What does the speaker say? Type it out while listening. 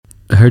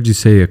I heard you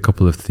say a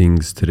couple of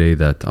things today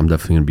that I'm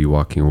definitely going to be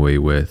walking away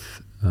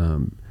with.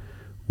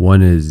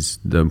 One is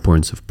the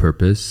importance of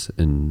purpose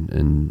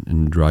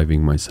in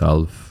driving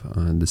myself.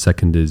 The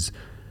second is,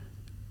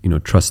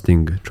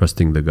 trusting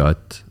the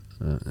gut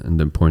and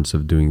the importance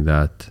of doing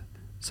that.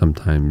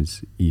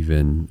 Sometimes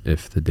even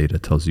if the data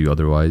tells you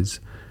otherwise.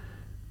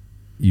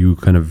 You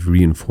kind of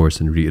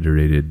reinforced and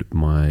reiterated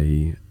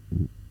my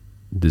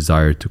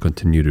desire to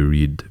continue to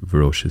read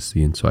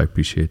voraciously, and so I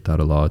appreciate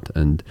that a lot.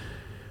 And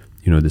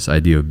this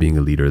idea of being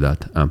a leader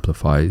that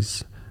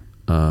amplifies,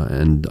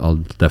 and I'll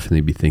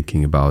definitely be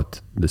thinking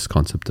about this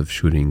concept of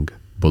shooting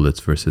bullets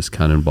versus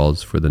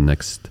cannonballs for the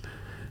next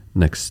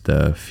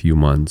few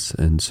months.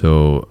 And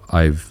so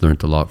I've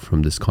learned a lot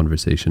from this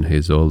conversation,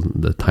 Hazel.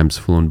 The time's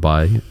flown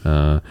by,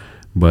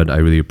 but I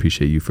really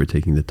appreciate you for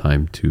taking the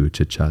time to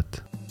chit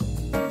chat.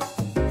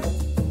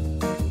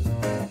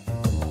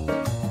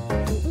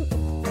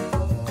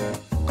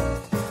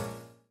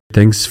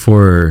 Thanks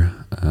for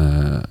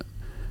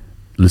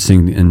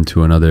listening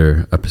into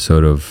another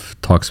episode of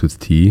Talks with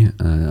T.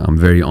 I'm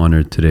very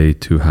honored today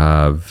to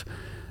have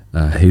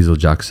Hazel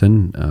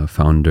Jackson,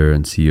 founder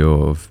and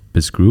CEO of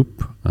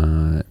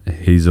BizGroup.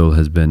 Hazel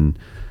has been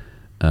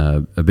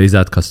a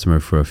BizAd customer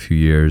for a few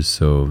years,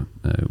 so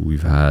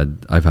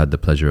I've had the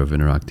pleasure of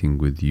interacting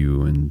with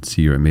you and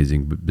see your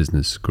amazing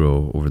business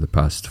grow over the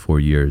past 4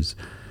 years.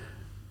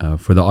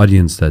 For the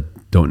audience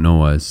that don't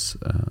know us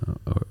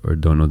or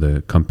don't know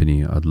the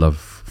company, I'd love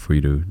for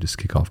you to just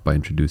kick off by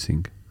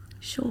introducing.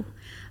 Sure.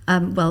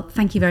 Well,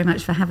 thank you very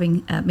much for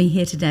having me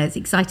here today. It's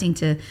exciting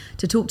to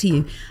talk to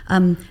you.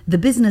 The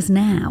business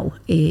now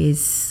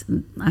is,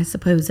 I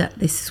suppose, at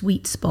this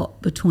sweet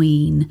spot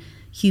between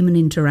human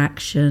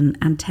interaction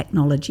and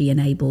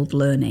technology-enabled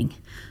learning.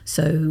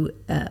 So,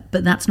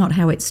 but that's not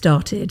how it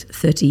started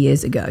 30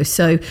 years ago.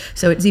 So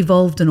it's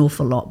evolved an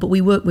awful lot. But we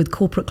work with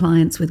corporate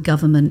clients, with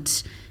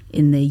government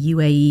in the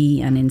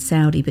UAE and in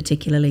Saudi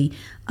particularly,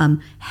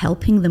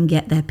 helping them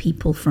get their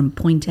people from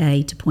point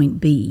A to point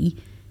B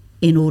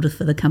in order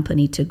for the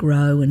company to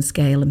grow and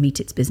scale and meet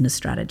its business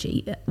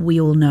strategy.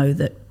 We all know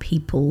that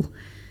people,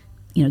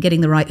 getting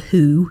the right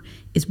who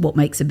is what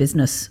makes a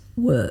business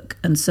work.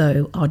 And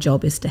so our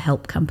job is to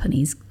help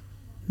companies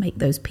make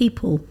those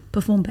people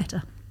perform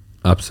better.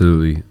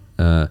 Absolutely.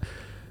 I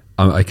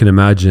can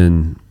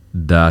imagine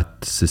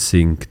that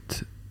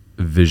succinct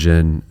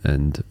vision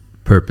and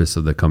purpose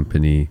of the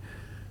company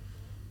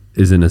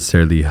isn't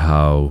necessarily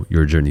how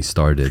your journey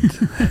started.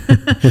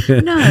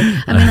 No,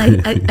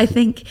 I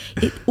think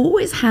it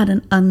always had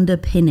an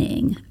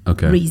underpinning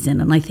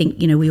reason. And I think,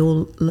 we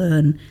all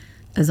learn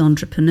as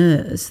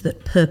entrepreneurs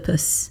that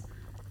purpose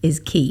is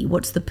key.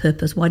 What's the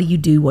purpose? Why do you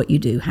do what you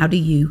do? How do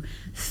you,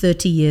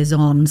 30 years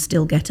on,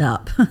 still get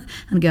up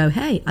and go,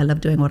 hey, I love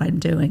doing what I'm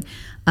doing?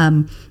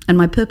 And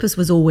my purpose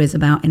was always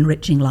about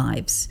enriching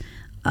lives.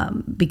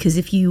 Because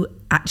if you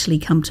actually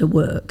come to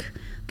work,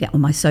 get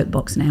on my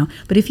soapbox now,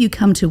 but if you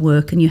come to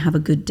work and you have a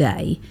good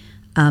day,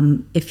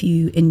 if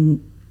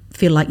you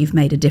feel like you've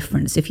made a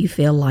difference, if you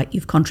feel like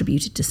you've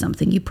contributed to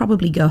something, you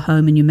probably go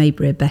home and you may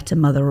be a better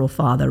mother or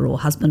father or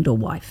husband or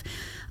wife.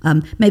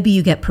 Maybe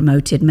you get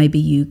promoted, maybe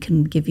you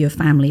can give your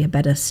family a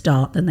better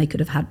start than they could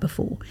have had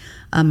before.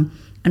 And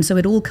so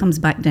it all comes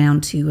back down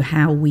to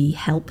how we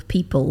help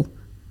people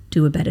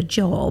do a better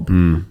job,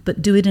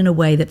 but do it in a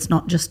way that's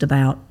not just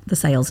about the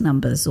sales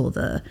numbers or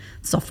the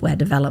software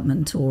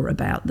development or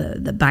about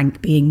the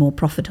bank being more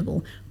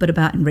profitable, but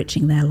about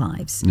enriching their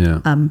lives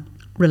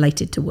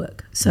related to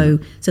work. So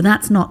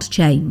that's not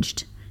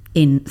changed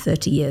in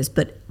 30 years,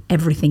 but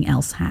everything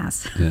else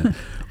has. Yeah.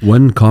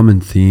 One common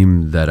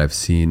theme that I've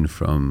seen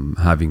from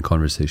having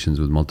conversations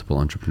with multiple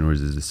entrepreneurs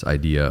is this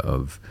idea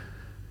of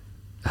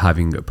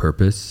having a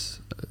purpose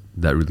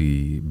that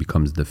really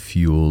becomes the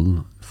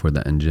fuel for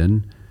the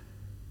engine.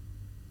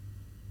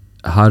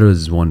 How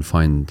does one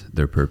find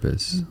their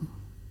purpose?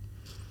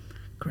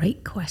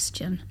 Great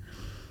question.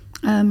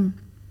 I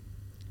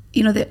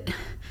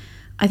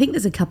think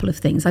there's a couple of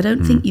things. I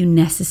don't think you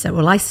necessarily,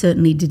 well, I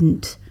certainly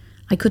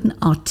I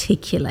couldn't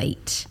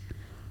articulate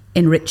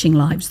enriching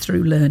lives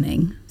through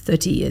learning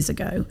 30 years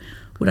ago.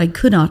 What I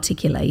could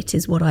articulate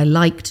is what I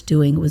liked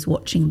doing was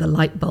watching the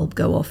light bulb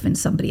go off in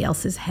somebody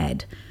else's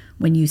head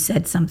when you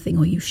said something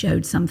or you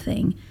showed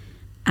something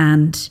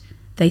and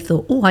they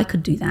thought, oh, I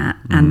could do that,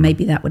 and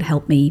maybe that would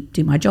help me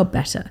do my job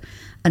better.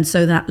 And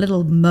so that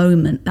little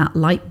moment, that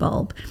light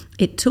bulb,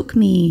 it took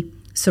me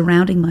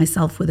surrounding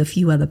myself with a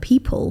few other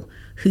people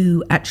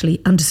who actually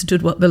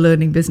understood what the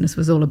learning business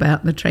was all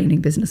about, the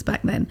training business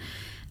back then.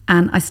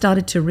 And I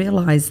started to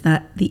realize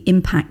that the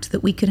impact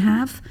that we could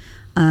have,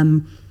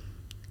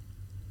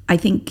 I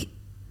think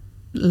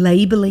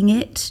labeling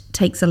it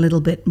takes a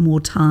little bit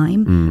more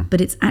time, but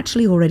it's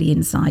actually already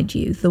inside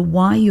you. The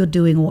why you're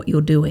doing what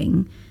you're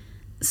doing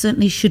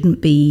certainly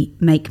shouldn't be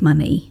make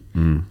money.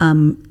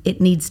 It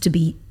needs to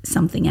be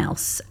something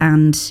else.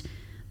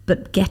 But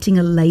but getting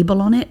a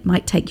label on it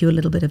might take you a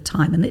little bit of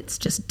time. And it's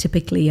just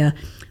typically a,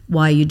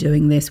 why are you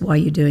doing this? Why are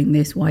you doing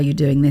this? Why are you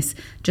doing this?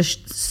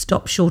 Just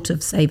stop short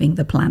of saving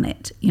the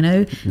planet, you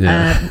know?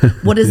 Yeah.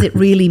 What does it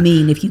really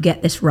mean if you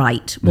get this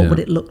right? What Yeah. would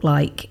it look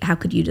like? How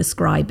could you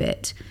describe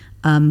it?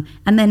 And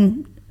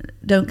then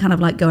don't kind of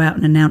like go out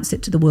and announce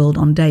it to the world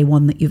on day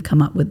one that you've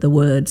come up with the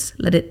words.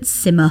 Let it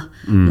simmer,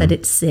 let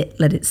it sit,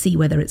 let it see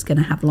whether it's going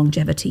to have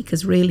longevity.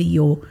 Because really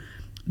your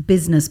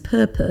business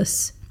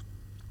purpose,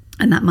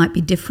 and that might be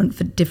different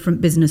for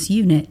different business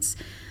units,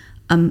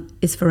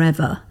 is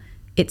forever.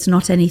 It's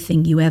not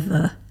anything you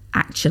ever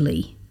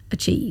actually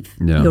achieve.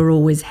 Yeah. You're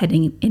always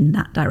heading in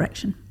that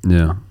direction.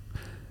 Yeah.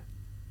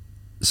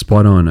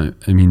 Spot on.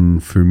 I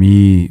mean, for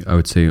me, I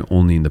would say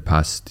only in the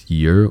past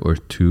year or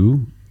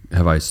two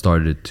have I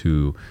started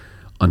to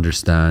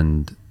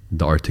understand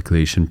the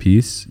articulation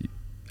piece.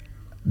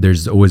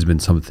 There's always been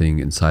something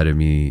inside of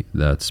me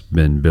that's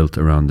been built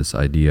around this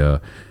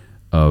idea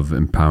of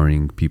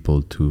empowering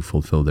people to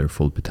fulfill their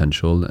full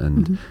potential.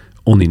 And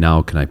only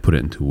now can I put it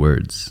into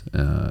words.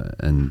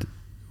 And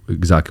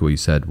exactly what you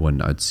said,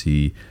 when I'd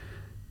see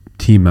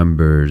team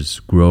members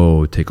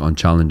grow, take on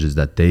challenges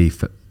that they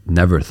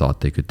never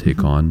thought they could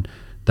take on,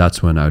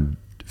 that's when I'd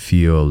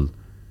feel,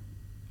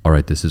 all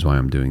right, this is why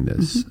I'm doing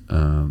this.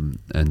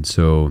 And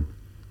so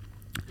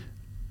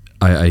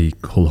I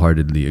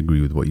wholeheartedly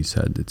agree with what you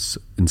said. It's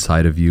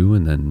inside of you,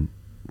 and then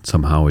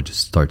somehow it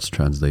just starts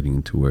translating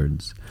into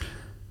words.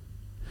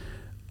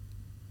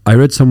 I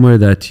read somewhere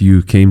that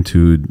you came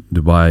to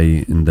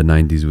Dubai in the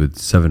 90s with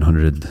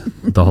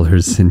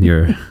 $700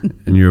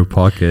 in your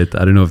pocket.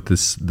 I don't know if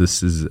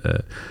this is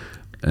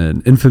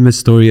an infamous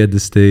story at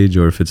this stage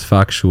or if it's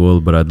factual,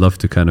 but I'd love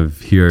to kind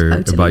of hear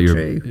about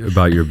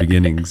your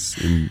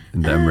beginnings in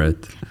the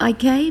Emirate. I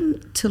came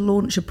to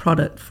launch a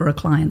product for a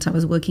client. I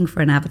was working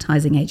for an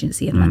advertising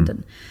agency in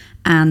London,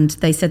 and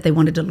they said they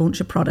wanted to launch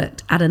a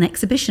product at an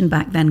exhibition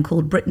back then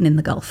called Britain in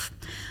the Gulf.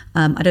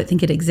 I don't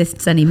think it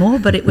exists anymore,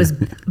 but it was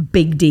a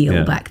big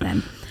deal back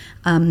then.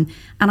 And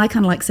I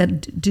kind of like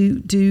said,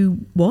 do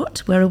what?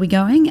 Where are we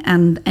going?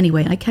 And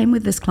anyway, I came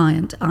with this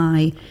client.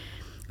 I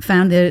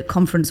found the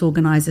conference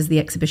organizers, the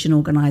exhibition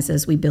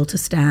organizers. We built a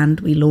stand.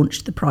 We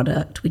launched the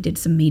product. We did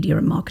some media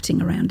and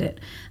marketing around it.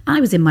 I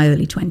was in my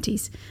early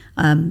 20s,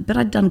 but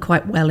I'd done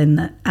quite well in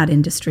the ad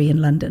industry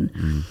in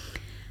London.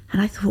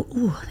 And I thought,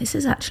 oh, this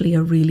is actually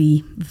a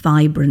really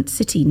vibrant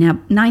city. Now,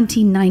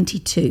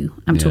 1992,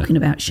 I'm talking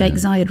about. Sheikh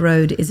Zayed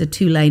Road is a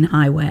 2-lane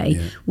highway.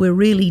 Yeah. We're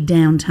really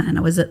downtown.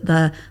 I was at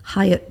the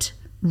Hyatt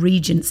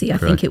Regency,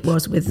 Correct. I think it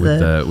was, with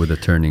the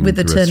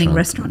turning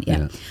restaurant.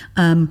 Yeah.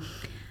 And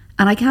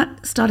I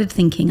started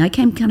thinking, I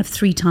came kind of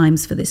 3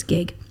 times for this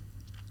gig,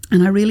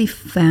 and I really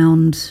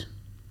found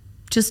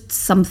just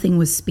something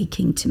was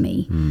speaking to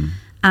me.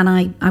 And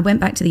I went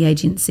back to the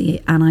agency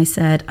and I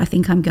said, I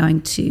think I'm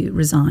going to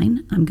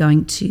resign. I'm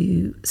going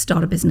to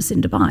start a business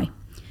in Dubai.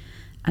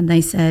 And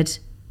they said,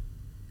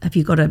 have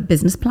you got a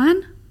business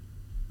plan?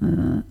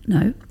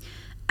 No.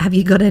 Have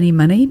you got any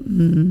money?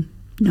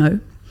 No.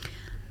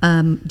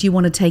 Do you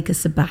want to take a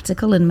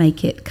sabbatical and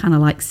make it kind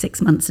of like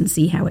 6 months and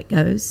see how it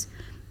goes?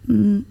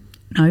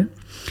 No.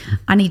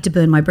 I need to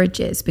burn my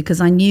bridges, because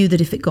I knew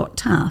that if it got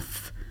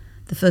tough,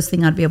 the first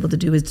thing I'd be able to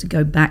do is to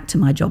go back to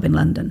my job in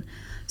London.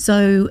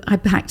 So I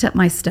packed up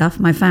my stuff.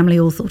 My family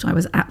all thought I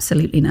was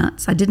absolutely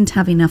nuts. I didn't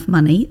have enough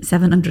money.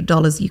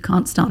 $700, you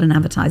can't start an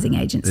advertising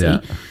agency. Yeah.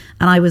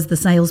 And I was the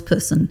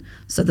salesperson,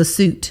 so the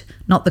suit,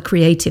 not the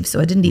creative. So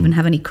I didn't even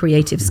have any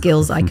creative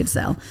skills I could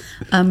sell.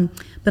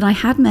 But I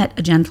had met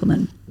a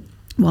gentleman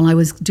while I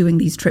was doing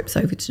these trips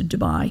over to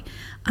Dubai,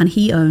 and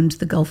he owned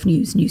the Gulf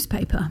News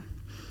newspaper.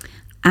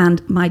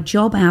 And my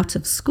job out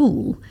of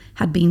school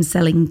had been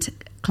selling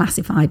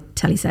classified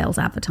telesales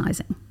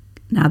advertising.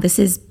 Now, this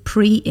is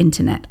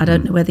pre-internet. I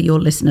don't know whether your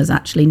listeners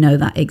actually know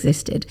that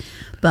existed,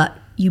 but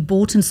you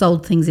bought and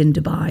sold things in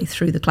Dubai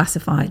through the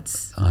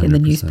classifieds in the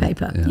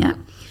newspaper. Yeah.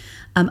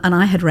 And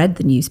I had read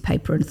the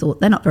newspaper and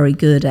thought, they're not very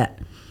good at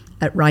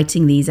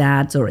writing these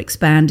ads or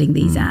expanding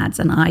these ads.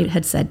 And I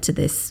had said to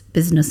this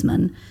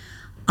businessman,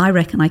 I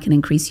reckon I can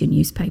increase your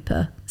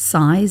newspaper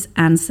size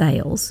and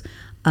sales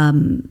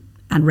and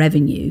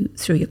revenue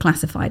through your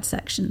classified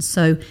sections.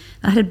 So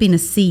that had been a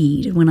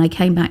seed. When I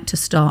came back to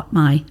start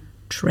my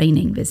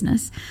training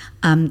business,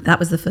 that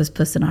was the first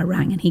person I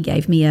rang, and he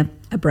gave me a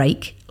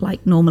break.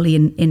 Like normally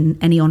in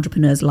any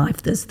entrepreneur's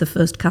life, there's the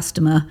first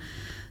customer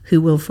who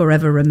will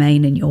forever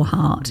remain in your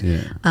heart.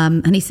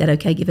 And he said,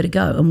 okay, give it a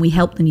go. And we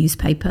helped the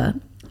newspaper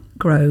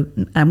grow.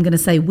 I'm going to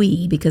say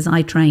we, because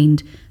I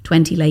trained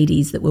 20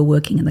 ladies that were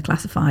working in the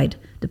classified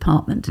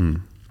department.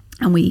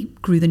 And we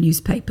grew the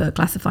newspaper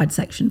classified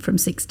section from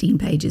 16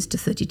 pages to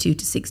 32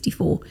 to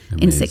 64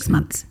 in 6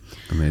 months.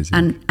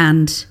 Amazing.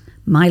 And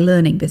my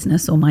learning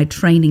business, or my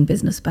training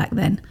business back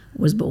then,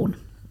 was born.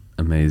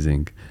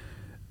 Amazing.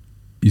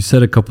 You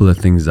said a couple of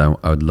things I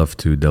would love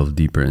to delve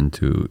deeper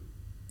into.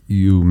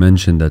 You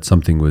mentioned that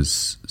something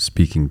was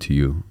speaking to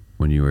you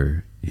when you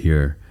were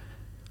here.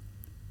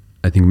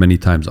 I think many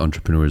times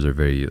entrepreneurs are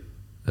very,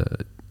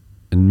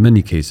 in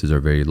many cases, are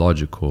very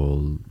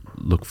logical,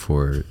 look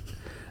for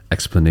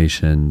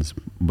explanations,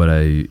 but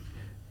in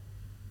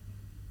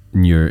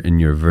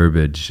your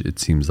verbiage, it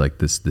seems like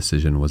this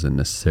decision wasn't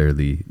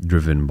necessarily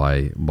driven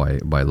by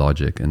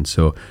logic. And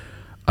so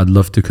I'd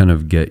love to kind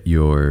of get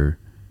your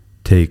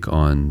take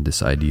on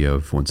this idea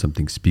of when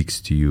something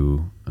speaks to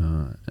you,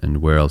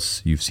 and where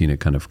else you've seen it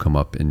kind of come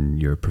up in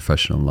your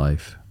professional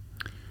life.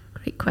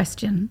 Great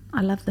question.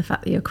 I love the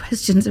fact that your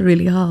questions are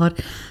really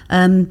hard.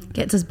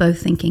 Gets us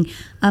both thinking.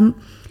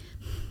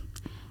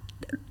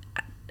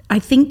 I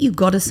think you've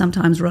got to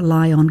sometimes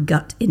rely on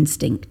gut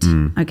instinct,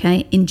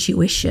 okay?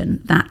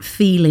 Intuition, that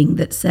feeling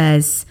that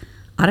says,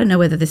 I don't know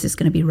whether this is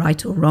going to be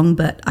right or wrong,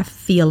 but I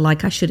feel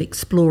like I should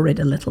explore it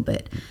a little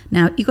bit.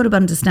 Now, you've got to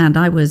understand,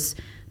 I was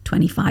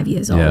 25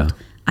 years old. Yeah.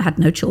 I had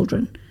no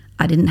children.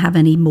 I didn't have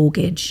any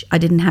mortgage. I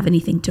didn't have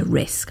anything to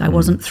risk. I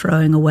wasn't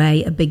throwing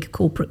away a big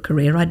corporate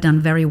career. I'd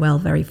done very well,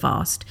 very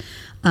fast.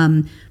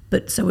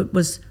 But so it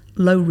was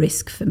low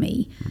risk for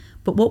me.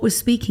 But what was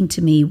speaking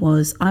to me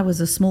was I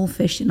was a small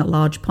fish in a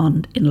large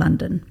pond in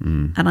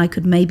London, and I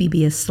could maybe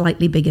be a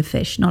slightly bigger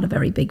fish, not a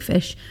very big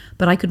fish,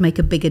 but I could make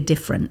a bigger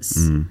difference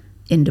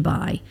in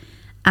Dubai.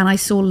 And I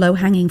saw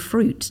low-hanging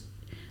fruit,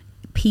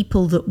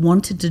 people that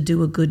wanted to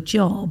do a good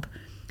job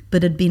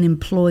but had been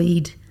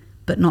employed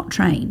but not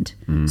trained.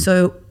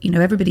 So,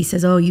 everybody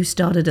says, oh, you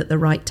started at the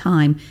right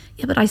time.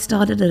 Yeah, but I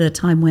started at a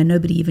time where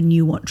nobody even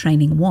knew what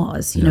training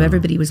was.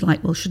 Everybody was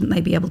like, well, shouldn't they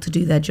be able to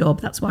do their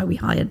job? That's why we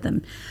hired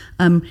them.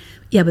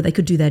 Yeah, but they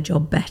could do their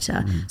job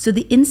better. So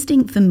the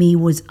instinct for me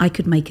was I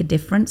could make a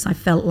difference. I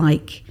felt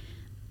like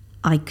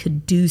I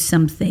could do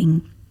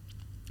something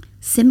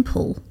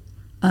simple,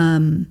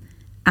 and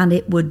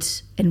it would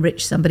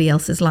enrich somebody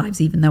else's lives,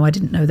 even though I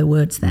didn't know the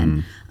words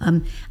then.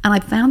 And I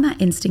found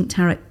that instinct,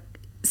 Tarek,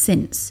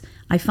 since.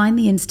 I find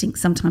the instinct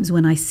sometimes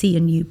when I see a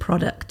new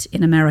product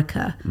in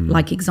America,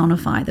 like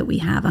Exonify that we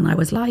have, and I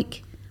was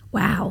like,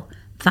 wow,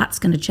 that's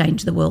going to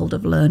change the world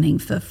of learning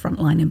for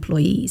frontline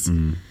employees.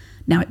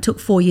 Now, it took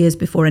 4 years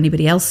before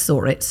anybody else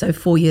saw it, so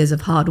 4 years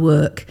of hard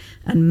work,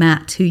 and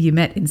Matt, who you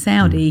met in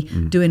Saudi,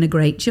 doing a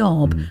great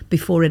job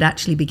before it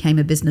actually became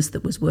a business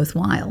that was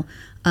worthwhile.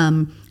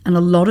 And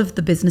a lot of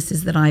the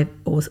businesses that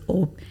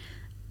or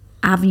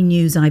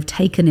avenues I've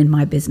taken in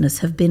my business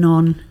have been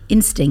on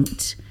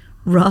instinct,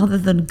 rather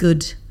than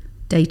good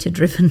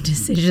data-driven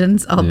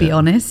decisions, I'll be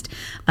honest.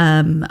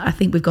 I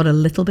think we've got a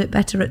little bit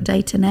better at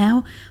data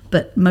now,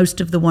 but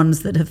most of the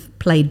ones that have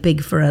played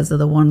big for us are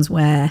the ones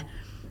where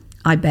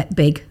I bet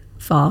big,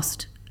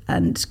 fast,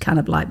 and kind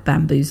of like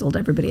bamboozled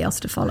everybody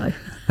else to follow.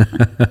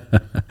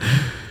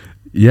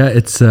 Yeah,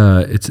 it's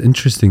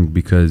interesting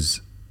because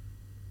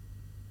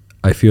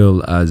I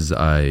feel as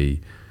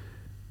I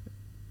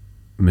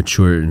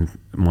mature in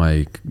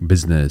my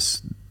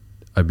business,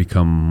 I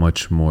become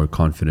much more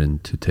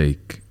confident to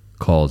take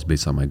calls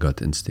based on my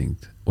gut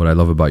instinct. What I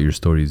love about your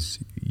story is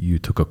you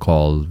took a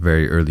call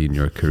very early in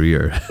your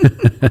career.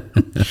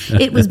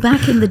 It was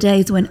back in the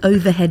days when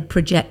overhead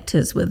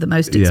projectors were the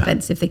most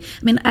expensive thing.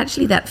 I mean,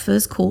 actually, that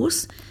first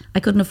course,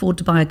 I couldn't afford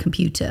to buy a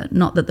computer.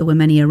 Not that there were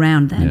many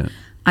around then. Yeah.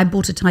 I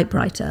bought a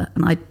typewriter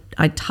and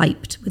I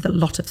typed with a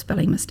lot of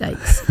spelling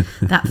mistakes,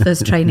 that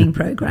first training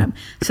program.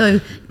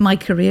 So my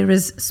career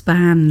has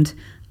spanned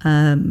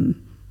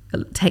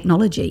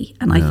technology,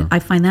 and I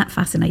find that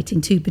fascinating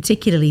too,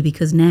 particularly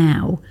because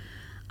now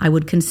I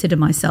would consider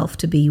myself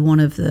to be one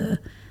of the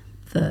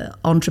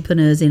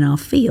entrepreneurs in our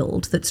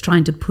field that's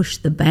trying to push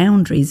the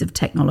boundaries of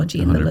technology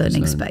in 100%. The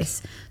learning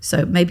space.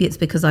 So maybe it's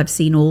because I've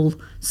seen all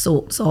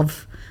sorts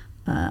of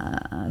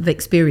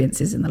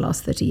experiences in the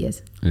last 30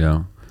 years.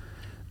 Yeah.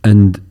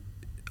 And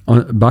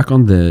back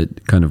on the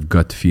kind of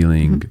gut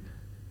feeling,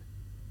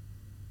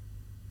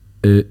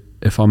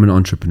 if I'm an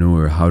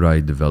entrepreneur, how do I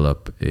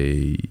develop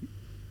a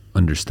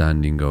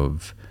understanding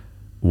of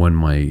when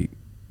my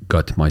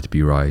gut might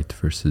be right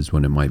versus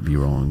when it might be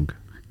wrong?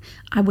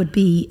 I would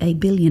be a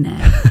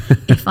billionaire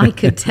if I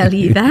could tell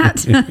you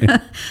that.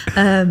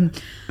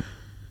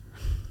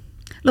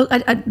 Look,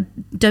 I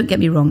don't get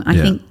me wrong. I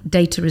think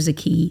data is a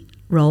key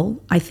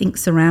role. I think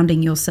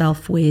surrounding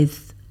yourself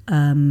with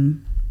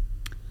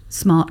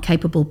smart,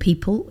 capable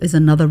people is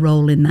another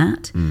role in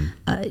that.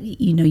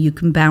 You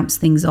can bounce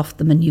things off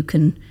them, and you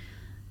can.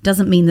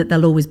 Doesn't mean that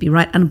they'll always be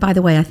right. And by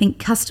the way, I think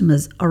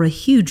customers are a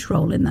huge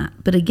role in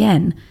that. But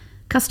again,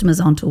 customers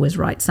aren't always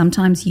right.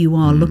 Sometimes you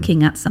are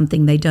looking at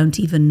something they don't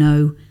even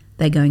know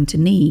they're going to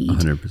need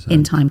 100%.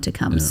 In time to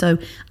come. Yeah. So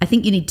I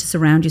think you need to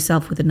surround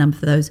yourself with a number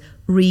of those.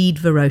 Read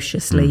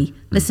voraciously,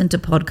 listen to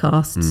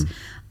podcasts,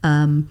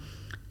 and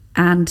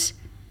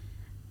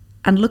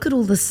look at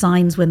all the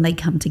signs when they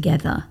come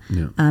together.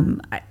 Yeah.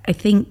 I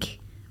think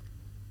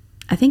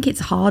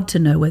it's hard to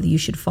know whether you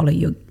should follow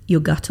your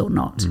gut or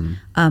not.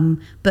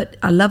 But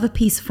I love a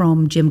piece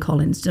from Jim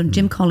Collins.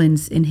 Jim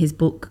Collins, in his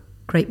book,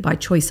 Great by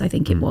Choice, I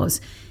think it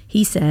was,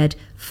 he said,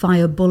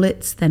 fire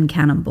bullets, then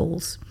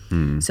cannonballs.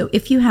 So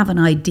if you have an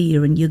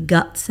idea and your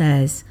gut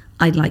says,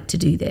 I'd like to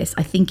do this,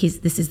 I think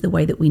this is the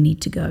way that we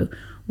need to go.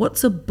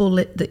 What's a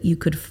bullet that you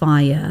could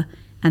fire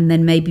and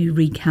then maybe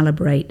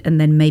recalibrate, and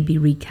then maybe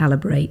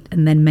recalibrate,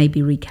 and then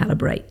maybe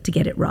recalibrate to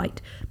get it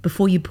right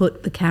before you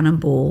put the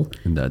cannonball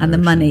and the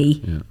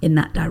money in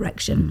that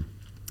direction.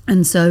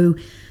 And so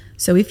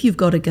if you've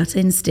got a gut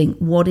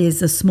instinct, what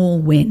is a small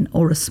win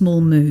or a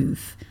small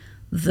move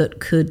that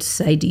could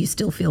say, do you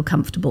still feel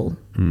comfortable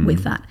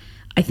with that?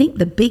 I think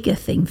the bigger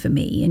thing for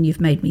me, and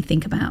you've made me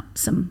think about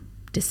some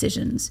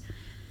decisions,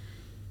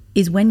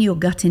 is when your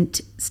gut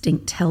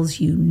instinct tells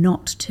you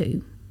not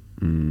to.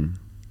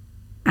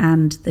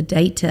 And the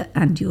data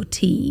and your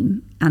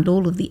team and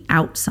all of the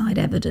outside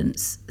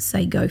evidence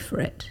say go for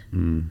it.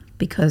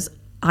 Because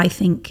I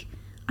think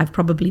I've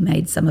probably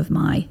made some of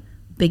my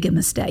bigger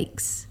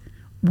mistakes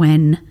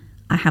when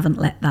I haven't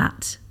let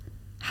that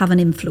have an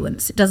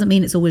influence. It doesn't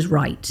mean it's always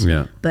right,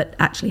 but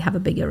actually have a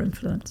bigger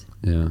influence.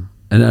 Yeah.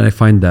 And I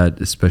find that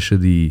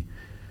especially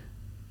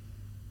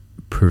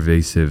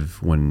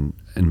pervasive when,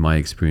 in my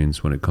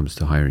experience, when it comes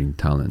to hiring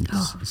talent.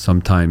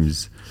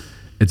 Sometimes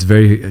it's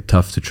very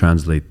tough to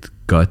translate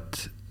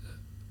gut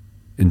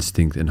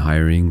instinct in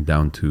hiring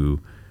down to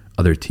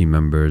other team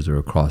members or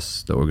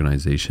across the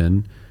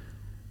organization.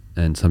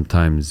 And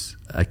sometimes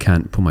I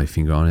can't put my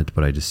finger on it,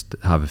 but I just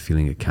have a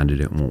feeling a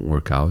candidate won't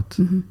work out.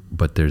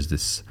 But there's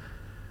this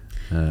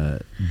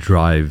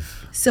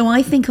drive. So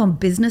I think on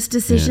business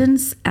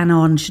decisions and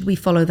on, should we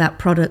follow that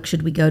product?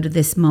 Should we go to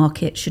this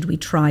market? Should we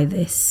try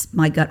this?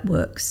 My gut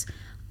works.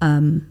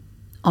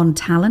 On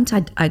talent,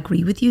 I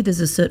agree with you. There's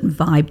a certain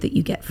vibe that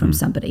you get from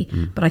somebody.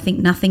 But I think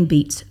nothing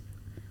beats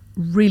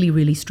really,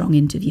 really strong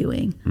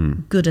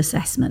interviewing, good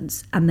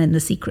assessments, and then the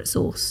secret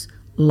sauce,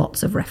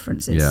 lots of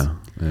references.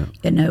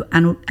 You know,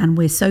 and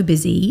we're so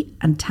busy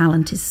and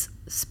talent is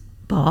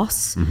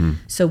sparse.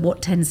 So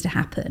what tends to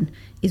happen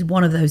is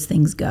one of those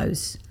things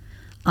goes.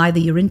 Either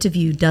your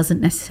interview doesn't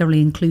necessarily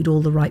include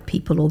all the right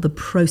people or the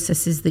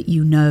processes that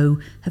you know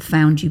have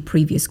found you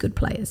previous good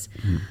players.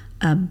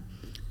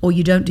 Or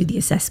you don't do the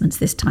assessments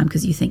this time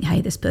because you think,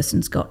 hey, this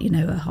person's got, you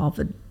know, a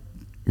Harvard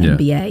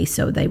MBA,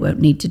 so they won't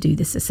need to do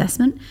this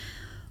assessment.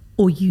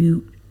 Or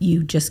you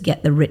just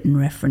get the written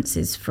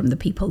references from the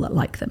people that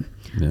like them.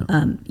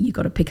 You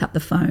got to pick up the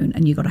phone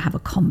and you got to have a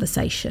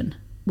conversation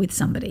with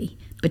somebody,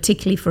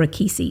 particularly for a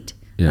key seat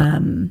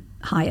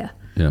hire,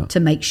 to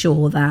make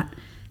sure that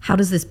how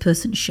does this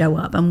person show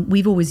up? And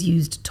we've always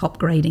used top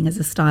grading as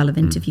a style of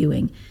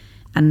interviewing.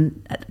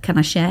 And can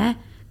I share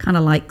kind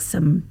of like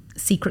some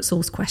secret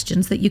sauce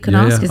questions that you can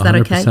ask? Is that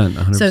okay?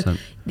 100%. So,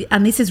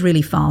 and this is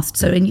really fast.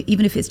 So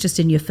even if it's just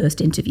in your first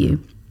interview,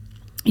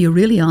 you're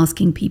really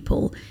asking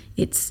people,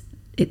 it's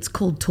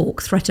called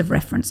talk, threat of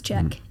reference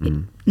check.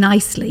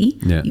 Nicely,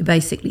 you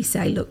basically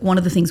say, look, one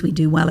of the things we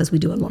do well is we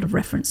do a lot of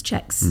reference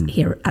checks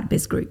here at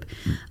BizGroup.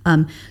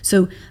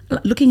 So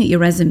looking at your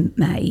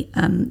resume,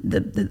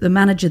 the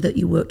manager that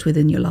you worked with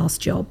in your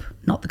last job,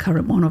 not the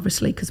current one,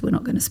 obviously, because we're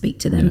not going to speak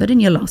to them, but in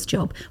your last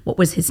job, what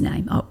was his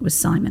name? Oh, it was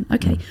Simon.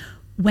 Okay.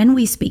 When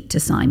we speak to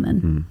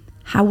Simon,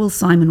 how will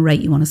Simon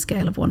rate you on a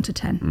scale of 1 to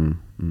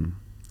 10?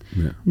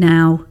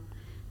 Now,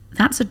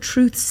 that's a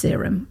truth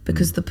serum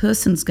because the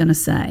person's going to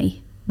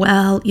say,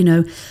 well, you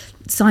know,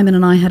 Simon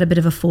and I had a bit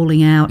of a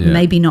falling out,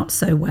 maybe not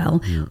so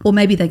well. Or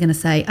maybe they're going to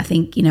say, I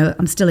think, you know,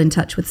 I'm still in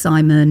touch with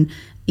Simon,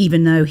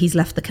 even though he's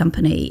left the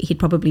company, he'd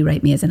probably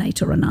rate me as an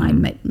 8 or a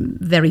 9.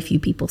 Very few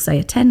people say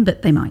a 10,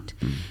 but they might.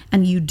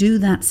 And you do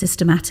that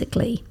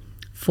systematically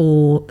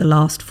for the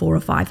last 4 or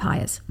 5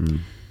 hires.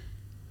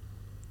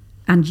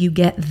 And you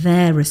get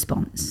their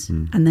response.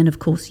 And then, of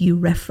course, you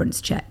reference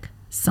check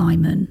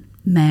Simon,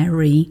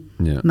 Mary,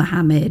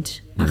 Mohammed,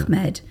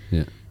 Ahmed,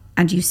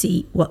 and you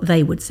see what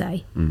they would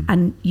say.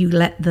 And you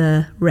let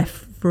the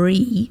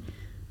referee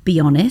be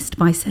honest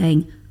by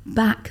saying,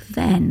 back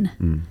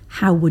then,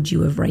 how would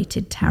you have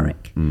rated Tarek?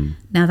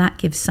 Now that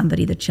gives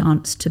somebody the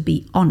chance to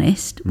be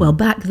honest. Well,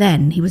 back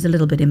then he was a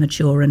little bit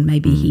immature and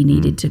maybe he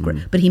needed to grow,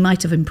 but he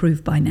might have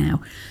improved by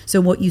now.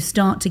 So what you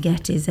start to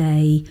get is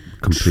a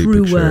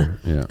truer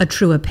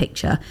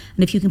picture.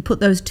 And if you can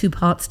put those two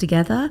parts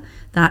together,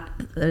 that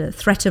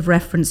threat of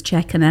reference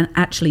check and then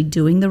actually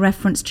doing the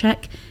reference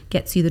check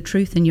gets you the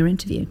truth in your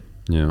interview.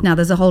 Now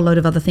there's a whole load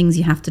of other things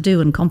you have to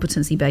do and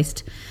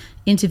competency-based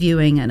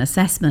interviewing and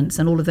assessments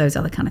and all of those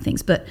other kind of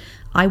things. But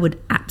I would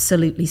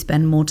absolutely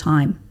spend more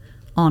time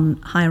on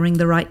hiring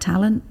the right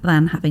talent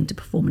than having to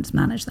performance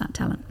manage that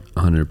talent.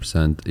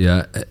 100%.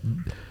 Yeah.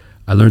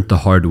 I learned the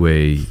hard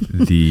way.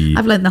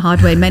 I've learned the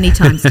hard way many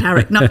times,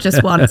 Tarek, not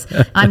just once.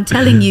 I'm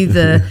telling you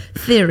the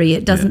theory.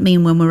 It doesn't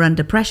mean when we're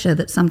under pressure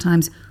that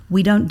sometimes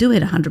we don't do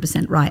it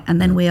 100% right.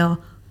 And then we are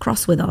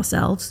cross with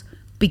ourselves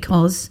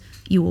because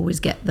you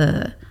always get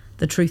the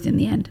truth in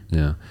the end.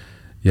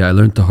 Yeah, I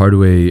learned the hard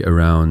way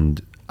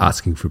around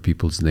asking for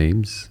people's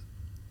names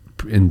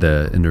in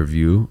the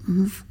interview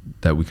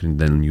that we can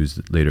then use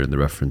later in the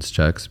reference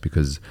checks,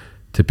 because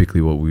typically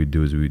what we would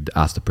do is we'd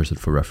ask the person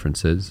for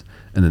references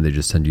and then they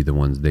just send you the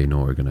ones they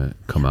know are going to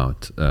come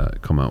out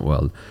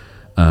well.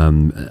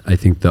 I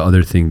think the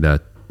other thing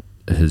that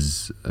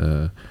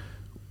the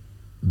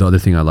other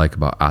thing I like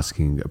about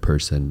asking a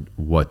person,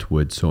 what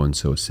would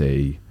so-and-so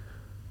say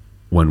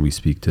when we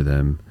speak to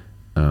them,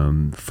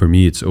 for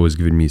me, it's always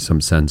given me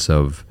some sense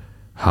of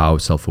how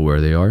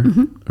self-aware they are,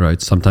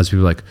 right? Sometimes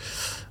people are like,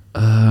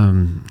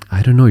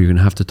 I don't know, you're going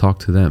to have to talk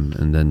to them.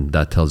 And then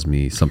that tells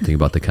me something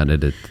about the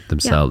candidate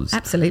themselves. Yeah,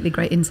 absolutely.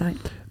 Great insight.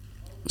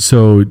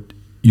 So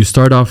you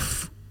start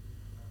off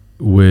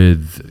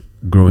with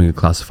growing a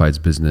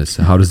classifieds business.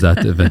 How does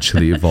that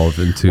eventually evolve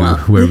into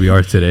where we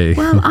are today?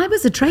 Well, I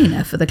was a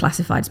trainer for the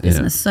classifieds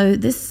business. So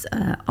this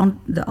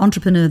the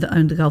entrepreneur that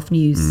owned the Gulf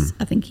News,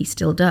 I think he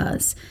still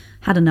does,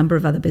 had a number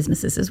of other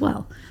businesses as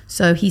well.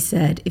 So he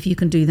said, if you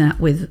can do that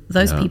with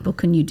those people,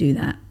 can you do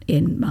that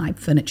in my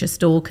furniture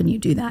store? Can you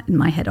do that in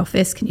my head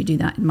office? Can you do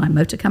that in my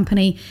motor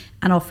company?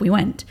 And off we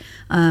went.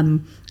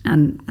 And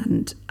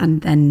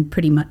then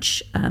pretty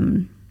much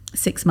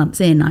 6 months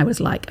in, I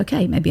was like,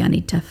 okay, maybe I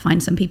need to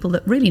find some people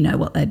that really know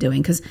what they're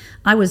doing. Because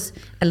I was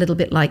a little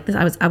bit like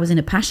this. I was in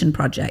a passion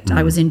project.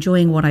 I was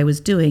enjoying what I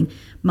was doing.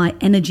 My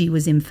energy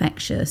was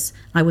infectious.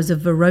 I was a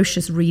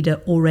voracious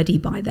reader already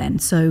by then.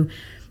 So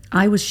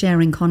I was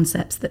sharing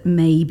concepts that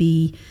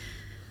maybe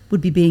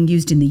would be being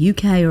used in the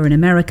UK or in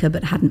America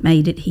but hadn't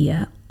made it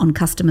here on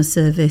customer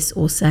service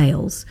or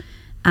sales.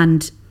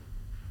 And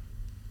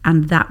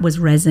that was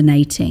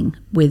resonating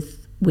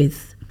with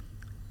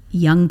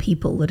young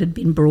people that had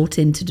been brought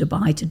into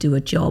Dubai to do a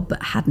job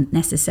but hadn't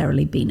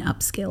necessarily been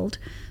upskilled.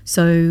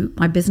 So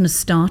my business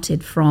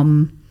started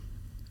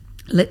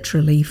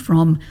literally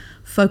from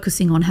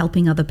focusing on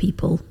helping other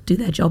people do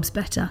their jobs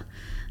better.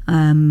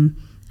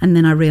 And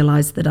then I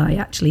realized that I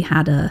actually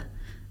had a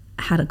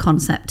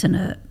concept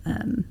and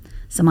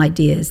some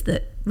ideas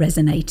that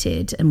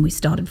resonated, and we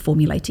started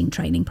formulating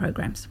training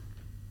programs.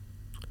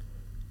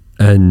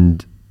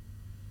 And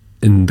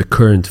in the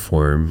current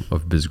form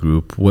of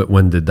BizGroup,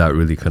 when did that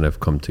really kind of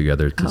come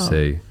together to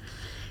say?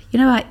 You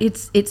know,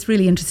 it's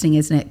really interesting,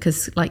 isn't it?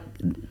 Because like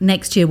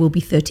next year will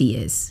be 30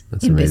 years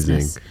That's in amazing.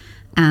 business.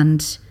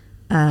 And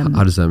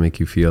how does that make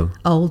you feel?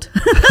 Old.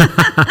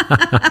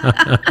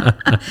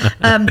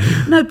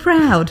 No,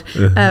 proud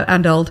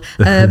and old.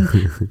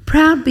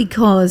 Proud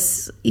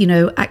because, you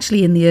know,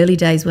 actually in the early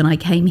days when I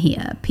came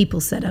here,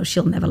 people said, oh,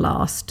 she'll never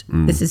last.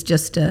 This is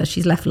just,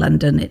 she's left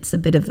London. It's a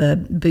bit of a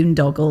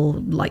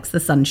boondoggle, likes the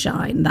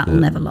sunshine. That'll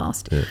never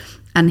last. Yeah.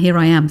 And here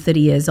I am 30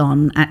 years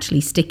on,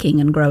 actually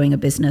sticking and growing a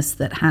business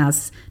that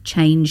has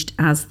changed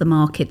as the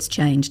market's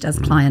changed, as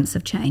clients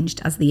have changed,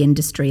 as the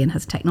industry and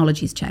as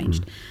technology's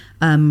changed.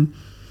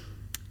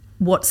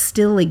 What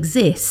still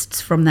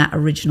exists from that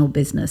original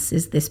business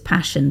is this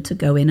passion to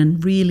go in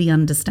and really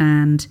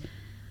understand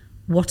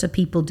what are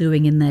people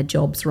doing in their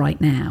jobs right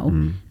now,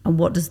 and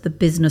what does the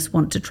business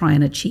want to try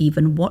and achieve,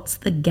 and what's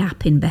the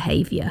gap in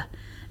behavior.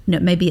 You know,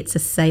 maybe it's a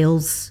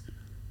sales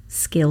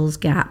skills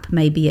gap,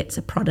 maybe it's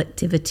a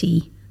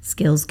productivity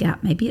skills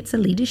gap, maybe it's a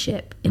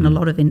leadership in a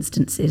lot of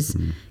instances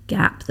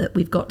gap, that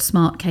we've got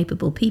smart,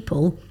 capable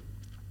people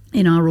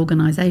in our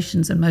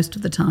organizations, and most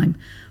of the time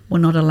we're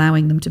not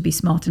allowing them to be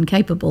smart and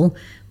capable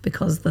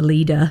because the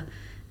leader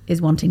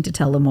is wanting to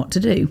tell them what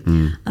to do.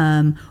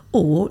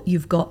 Or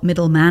you've got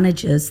middle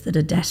managers that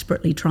are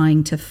desperately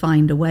trying to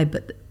find a way,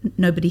 but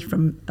nobody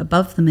from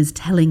above them is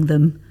telling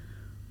them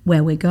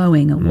where we're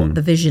going or what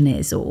the vision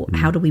is, or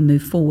how do we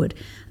move forward.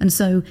 And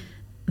so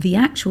the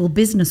actual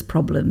business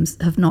problems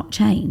have not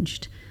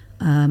changed.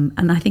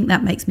 And I think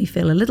that makes me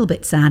feel a little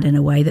bit sad in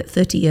a way that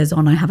 30 years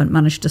on, I haven't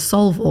managed to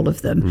solve all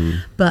of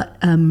them. But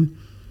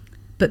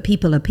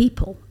people are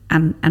people,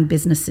 and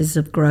businesses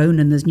have grown,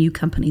 and there's new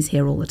companies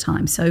here all the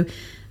time. So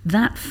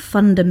that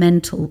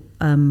fundamental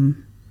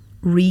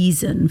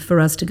reason for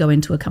us to go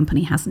into a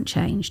company hasn't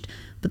changed.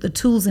 But the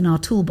tools in our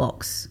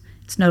toolbox,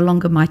 it's no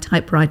longer my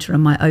typewriter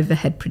and my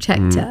overhead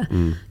projector.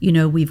 You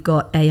know, we've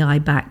got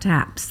AI-backed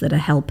apps that are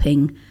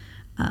helping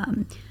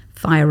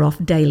fire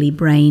off daily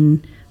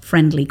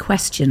brain-friendly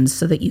questions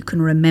so that you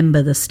can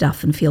remember the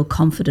stuff and feel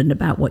confident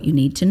about what you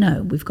need to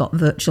know. We've got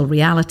virtual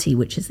reality,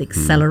 which is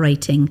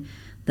accelerating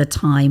the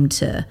time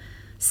to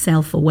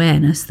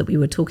self-awareness that we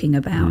were talking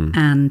about,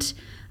 and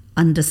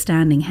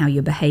understanding how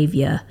your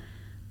behavior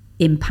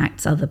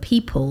impacts other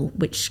people,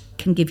 which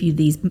can give you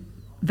these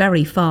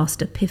very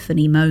fast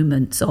epiphany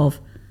moments of,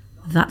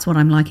 that's what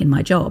I'm like in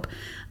my job.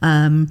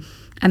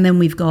 And then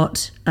we've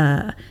got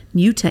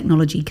new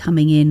technology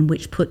coming in,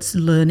 which puts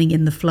learning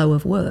in the flow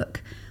of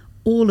work.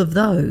 All of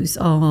those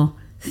are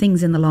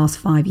things in the last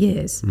 5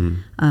 years.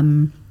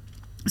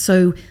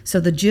 So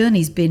the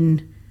journey's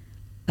been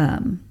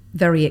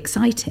very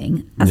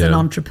exciting as an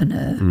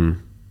entrepreneur,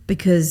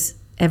 because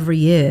every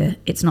year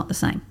it's not the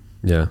same.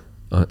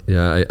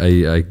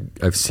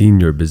 I've seen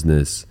your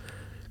business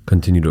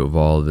continue to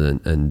evolve,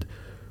 and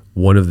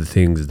one of the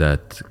things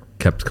that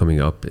kept coming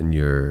up in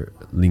your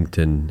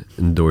LinkedIn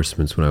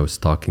endorsements when I was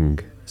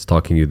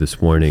stalking you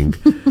this morning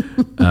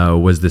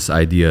was this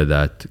idea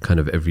that kind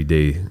of every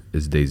day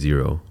is day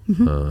zero.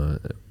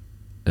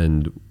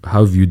 And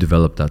how have you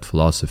developed that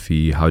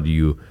philosophy? How do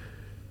you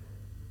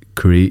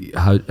create,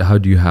 how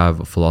do you have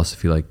a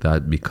philosophy like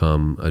that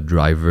become a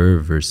driver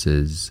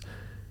versus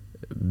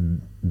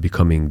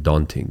becoming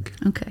daunting?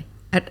 Okay.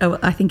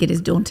 I think it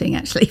is daunting,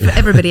 actually, for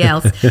everybody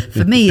else.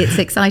 For me, it's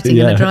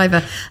exciting. I'm a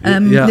driver.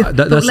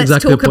 That's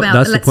exactly the point.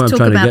 That's the point I'm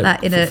trying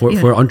to get.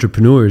 For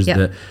entrepreneurs,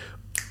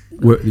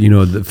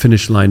 the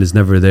finish line is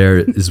never there,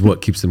 is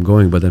what keeps them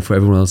going. But then for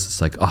everyone else,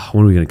 it's like,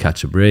 when are we going to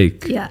catch a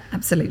break? Yeah,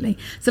 absolutely.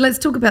 So let's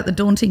talk about the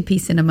daunting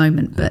piece in a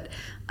moment. But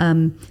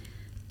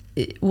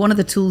one of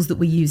the tools that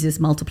we use is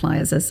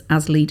multipliers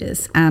as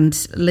leaders.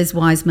 And Liz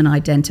Wiseman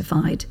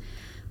identified,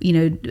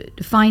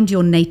 find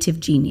your native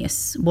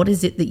genius. What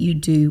is it that you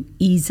do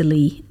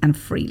easily and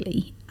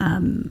freely?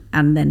 And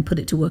then put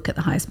it to work at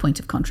the highest point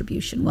of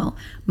contribution. Well,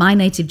 my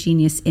native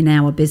genius in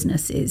our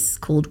business is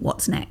called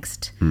What's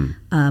Next.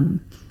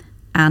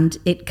 And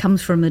it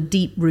comes from a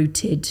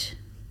deep-rooted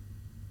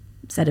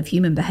set of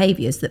human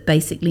behaviors that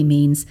basically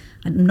means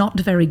I'm not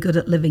very good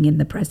at living in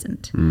the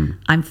present.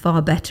 I'm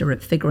far better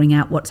at figuring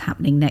out what's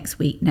happening next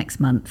week, next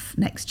month,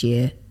 next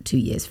year, 2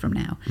 years from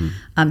now.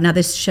 Now,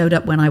 this showed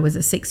up when I was a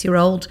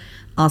 6-year-old,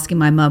 asking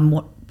my mum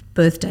what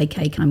birthday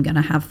cake I'm going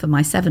to have for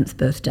my 7th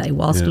birthday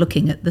whilst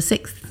looking at the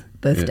 6th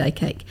birthday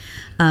cake.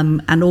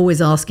 And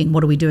always asking,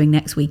 what are we doing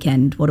next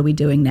weekend? What are we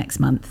doing next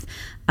month?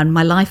 And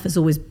my life has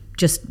always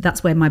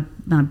that's where my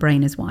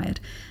brain is wired.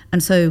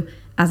 And so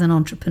as an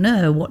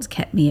entrepreneur, what's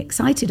kept me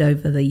excited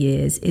over the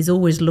years is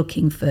always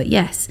looking for,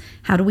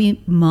 how do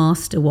we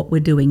master what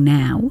we're doing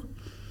now?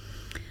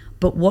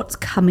 But what's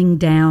coming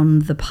down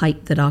the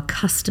pipe that our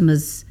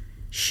customers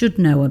should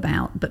know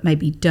about, but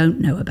maybe don't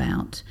know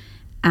about?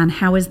 And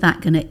how is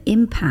that going to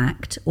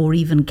impact or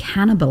even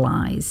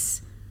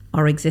cannibalize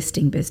our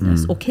existing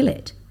business or kill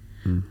it?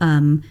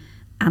 And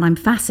I'm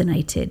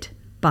fascinated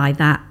by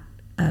that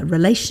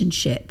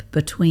relationship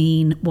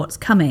between what's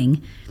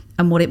coming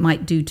and what it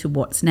might do to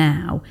what's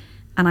now.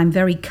 And I'm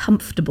very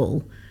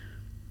comfortable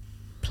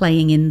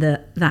playing in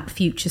that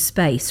future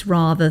space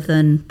rather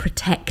than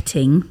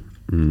protecting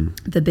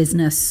the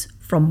business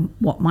from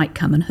what might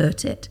come and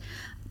hurt it.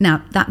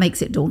 Now, that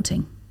makes it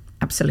daunting,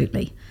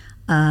 absolutely.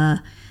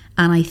 And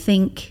I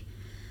think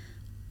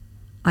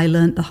I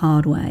learned the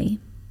hard way.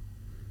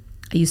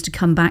 I used to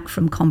come back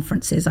from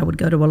conferences. I would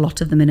go to a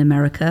lot of them in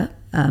America,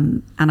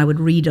 and I would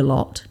read a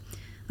lot.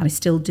 I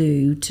still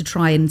do, to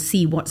try and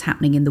see what's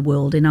happening in the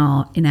world in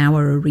our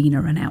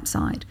arena and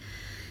outside.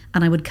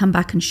 And I would come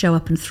back and show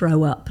up and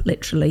throw up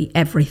literally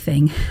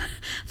everything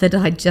that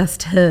I'd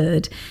just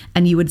heard.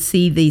 And you would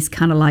see these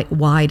kind of like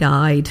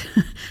wide-eyed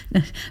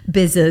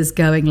bizzers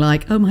going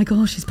like, oh my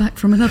gosh, she's back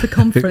from another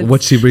conference.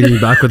 What's she bringing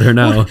back with her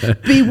now?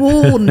 Be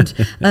warned.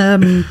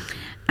 And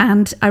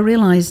I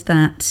realized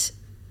that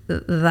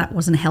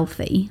wasn't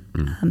healthy.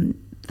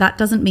 That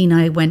doesn't mean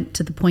I went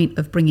to the point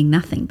of bringing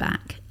nothing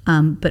back.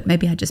 But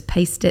maybe I just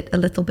paced it a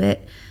little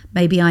bit.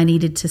 Maybe I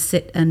needed to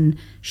sit and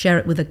share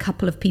it with a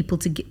couple of people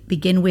to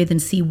begin with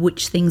and see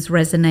which things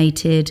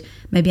resonated.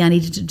 Maybe I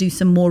needed to do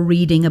some more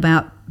reading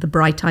about the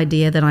bright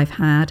idea that I've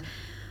had.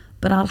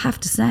 But I'll have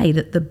to say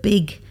that the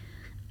big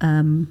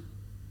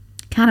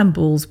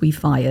cannonballs we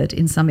fired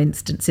in some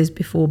instances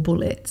before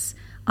bullets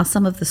are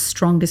some of the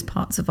strongest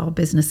parts of our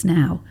business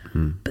now.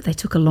 But they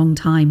took a long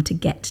time to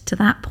get to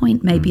that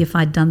point. Maybe if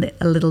I'd done it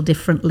a little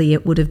differently,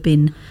 it would have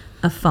been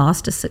a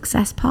faster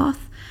success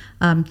path.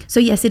 So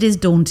yes, it is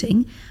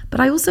daunting, but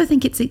I also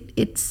think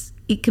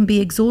it can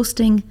be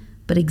exhausting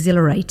but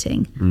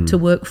exhilarating to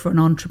work for an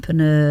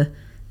entrepreneur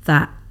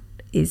that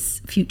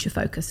is future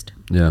focused.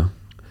 Yeah.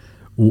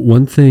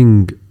 One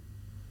thing,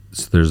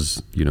 so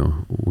there's, we're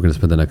going to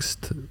spend the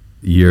next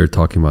year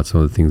talking about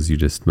some of the things you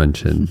just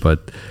mentioned,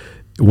 but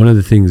one of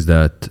the things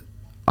that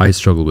I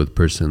struggle with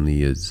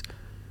personally is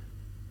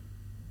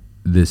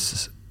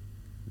this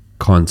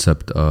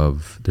concept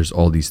of there's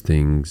all these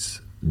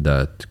things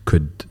that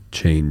could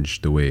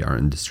change the way our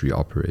industry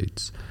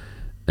operates,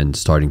 and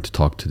starting to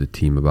talk to the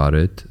team about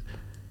it.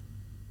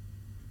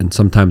 And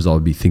sometimes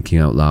I'll be thinking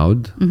out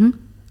loud, and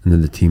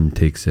then the team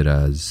takes it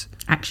as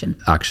action.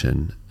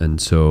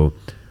 And so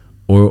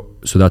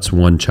that's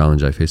one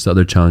challenge I face. The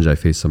other challenge I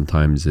face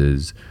sometimes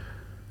is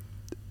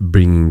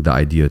bringing the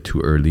idea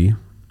too early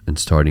and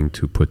starting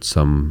to put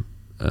some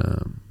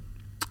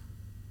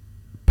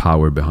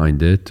power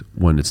behind it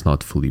when it's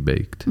not fully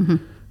baked.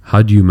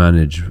 How do you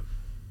manage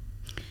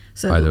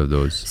either of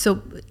those?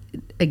 So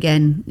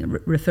again,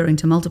 referring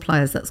to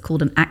multipliers, that's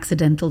called an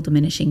accidental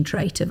diminishing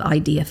trait of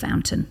idea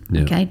fountain.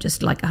 Okay,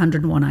 just like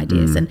 101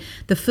 ideas. And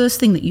the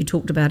first thing that you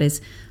talked about is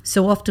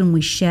so often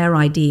we share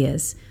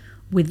ideas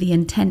with the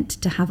intent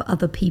to have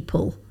other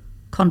people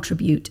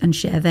contribute and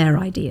share their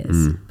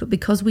ideas. But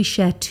because we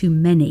share too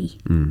many,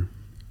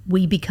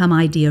 we become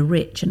idea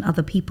rich and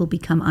other people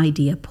become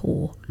idea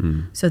poor.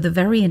 So the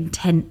very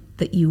intent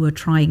that you were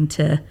trying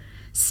to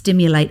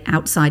stimulate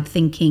outside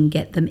thinking,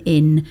 get them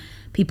in,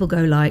 people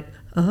go like,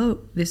 oh,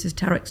 this is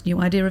Tarek's new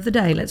idea of the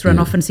day. Let's run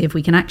off and see if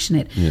we can action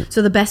it.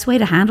 So the best way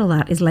to handle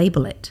that is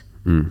label it.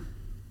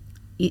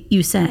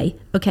 You say,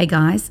 okay,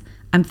 guys,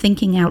 I'm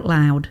thinking out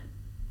loud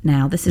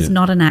now. This is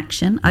not an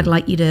action. I'd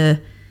like you to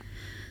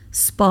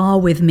spar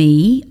with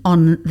me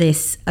on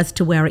this as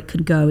to where it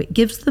could go. It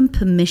gives them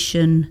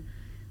permission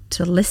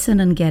to listen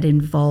and get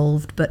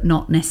involved, but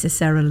not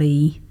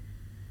necessarily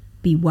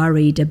be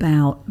worried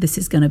about this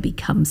is going to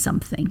become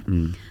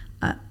something.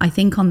 I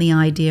think on the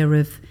idea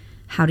of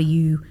how do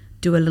you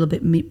do a little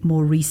bit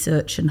more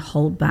research and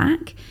hold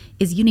back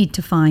is you need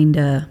to find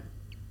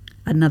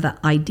another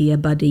idea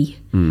buddy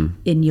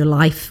in your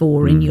life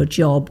or in your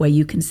job where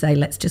you can say,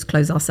 let's just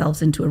close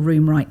ourselves into a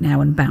room right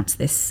now and bounce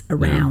this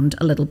around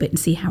a little bit and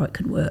see how it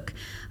can work.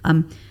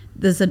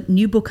 There's a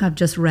new book I've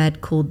just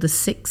read called The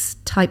 6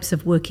 Types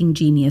of Working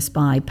Genius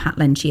by Pat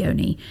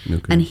Lencioni.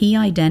 Okay. And he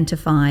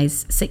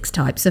identifies 6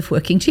 types of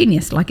working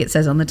genius, like it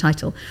says on the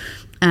title.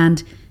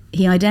 And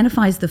he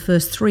identifies the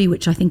first 3,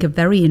 which I think are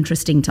very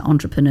interesting to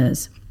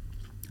entrepreneurs.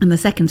 And the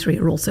second 3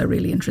 are also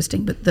really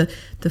interesting. But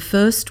the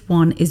first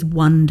one is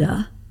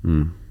wonder.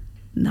 And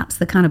that's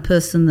the kind of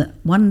person that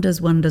wonders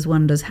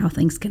how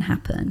things can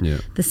happen. Yeah.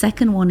 The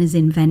second one is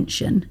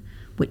invention,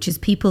 which is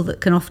people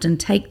that can often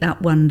take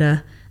that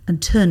wonder and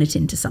turn it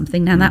into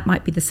something. Now, that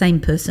might be the same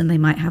person. They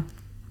might have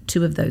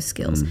 2 of those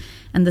skills.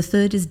 And the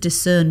third is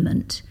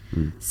discernment.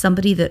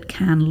 Somebody that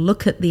can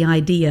look at the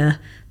idea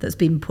that's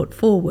been put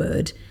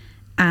forward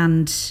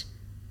and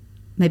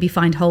maybe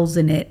find holes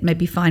in it,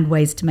 maybe find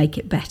ways to make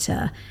it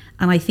better.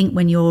 And I think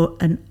when you're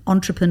an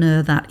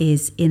entrepreneur that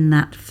is in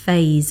that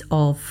phase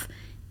of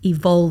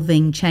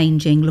evolving,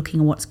 changing, looking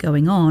at what's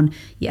going on,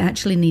 you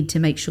actually need to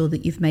make sure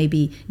that you've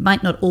maybe, it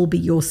might not all be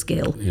your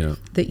skill,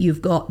 that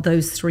you've got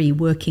those 3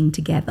 working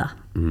together.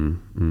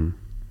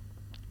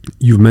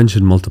 You've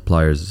mentioned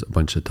multipliers a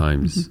bunch of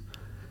times.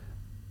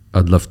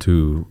 I'd love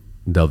to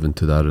delve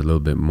into that a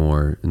little bit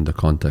more in the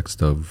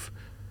context of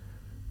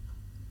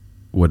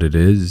what it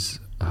is,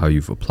 how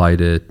you've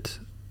applied it,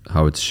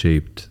 how it's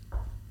shaped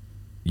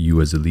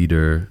you as a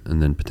leader,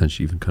 and then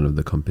potentially even kind of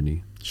the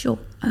company. Sure.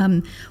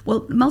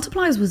 Well,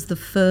 Multipliers was the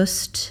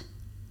first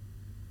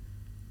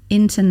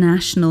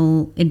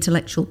international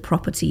intellectual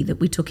property that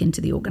we took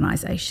into the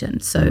organization.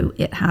 So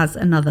it has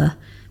another,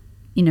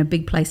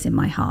 big place in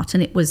my heart.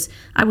 And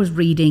I was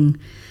reading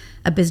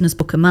a business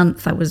book a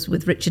month. I was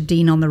with Richard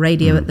Dean on the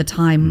radio at the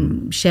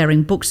time,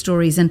 sharing book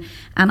stories. And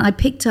I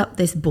picked up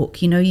this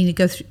book. You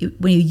go through,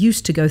 when you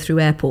used to go through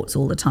airports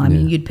all the time,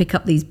 and you'd pick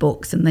up these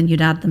books and then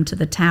you'd add them to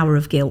the Tower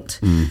of Guilt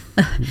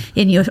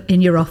in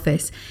your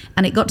office.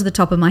 And it got to the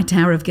top of my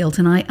Tower of Guilt,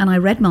 and I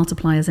read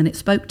Multipliers, and it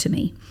spoke to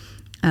me.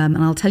 And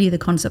I'll tell you the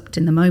concept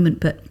in the moment,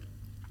 but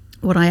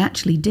what I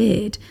actually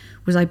did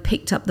was I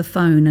picked up the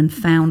phone and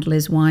found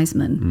Liz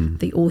Wiseman,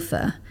 the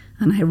author,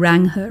 and I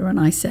rang her and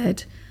I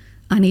said,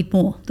 I need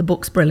more. The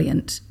book's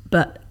brilliant,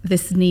 but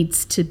this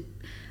needs to,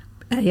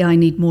 A, I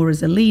need more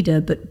as a leader,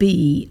 but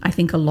B, I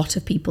think a lot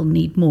of people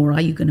need more.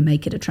 Are you going to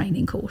make it a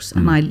training course?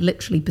 And I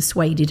literally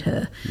persuaded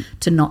her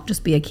to not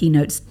just be a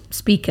keynote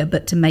speaker,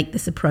 but to make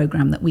this a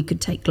program that we could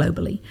take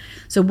globally.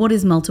 So what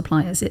is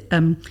Multipliers?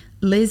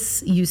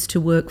 Liz used to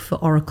work for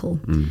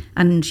Oracle,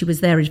 and she was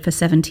there for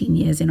 17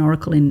 years in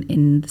Oracle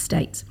in the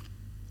States.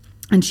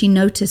 And she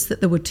noticed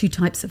that there were 2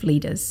 types of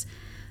leaders.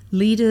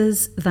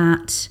 Leaders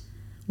that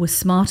were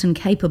smart and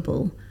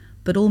capable,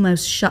 but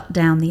almost shut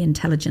down the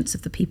intelligence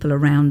of the people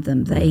around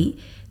them.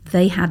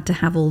 They had to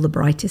have all the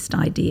brightest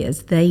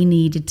ideas. They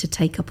needed to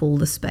take up all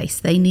the space.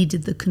 They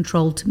needed the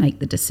control to make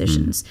the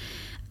decisions.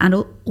 And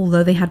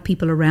although they had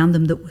people around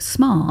them that were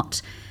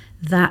smart,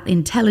 that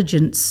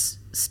intelligence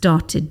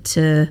started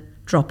to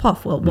drop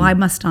off. Well, why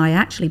must I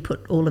actually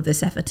put all of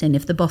this effort in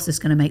if the boss is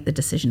going to make the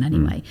decision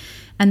anyway?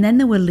 And then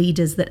there were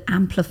leaders that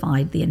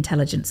amplified the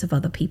intelligence of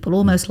other people,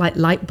 almost like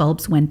light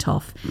bulbs went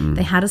off.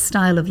 They had a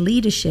style of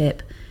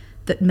leadership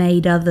that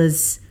made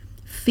others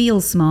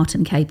feel smart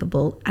and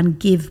capable and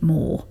give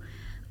more,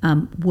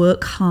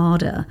 work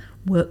harder,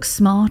 work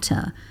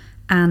smarter.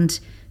 And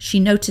she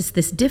noticed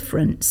this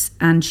difference,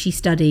 and she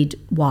studied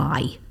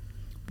why.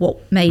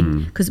 What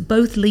made, because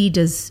both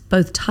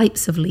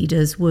types of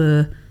leaders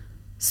were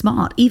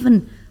smart,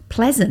 even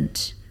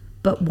pleasant,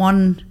 but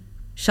one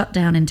shut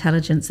down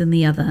intelligence and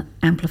the other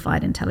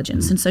amplified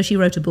intelligence. And so she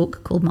wrote a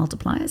book called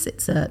Multipliers.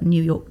 It's a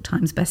New York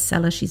Times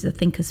bestseller. She's a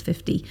Thinkers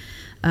 50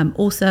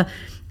 author.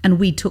 And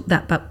we took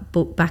that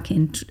book back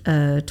in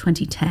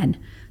 2010,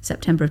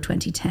 September of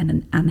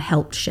 2010, and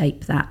helped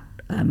shape that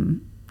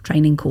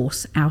training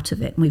course out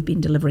of it. And we've been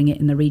delivering it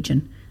in the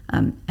region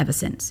ever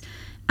since.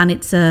 And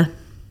it's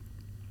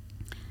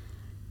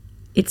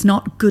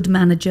not good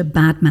manager,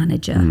 bad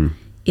manager.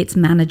 It's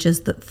managers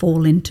that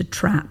fall into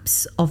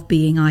traps of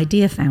being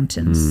idea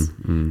fountains,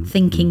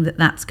 thinking that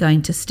that's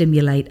going to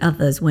stimulate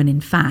others when in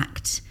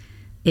fact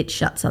it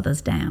shuts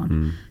others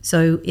down.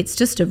 So it's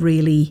just a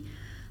really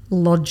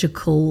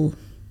logical,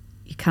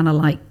 you kind of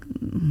like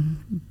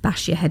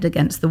bash your head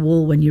against the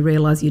wall when you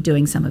realize you're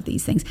doing some of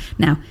these things.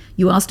 Now,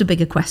 you asked a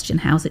bigger question,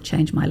 how's it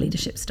changed my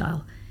leadership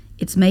style?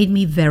 It's made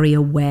me very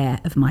aware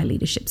of my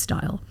leadership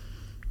style.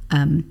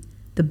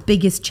 The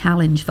biggest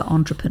challenge for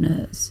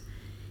entrepreneurs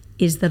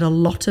is that a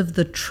lot of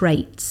the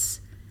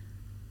traits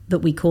that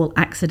we call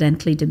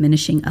accidentally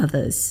diminishing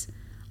others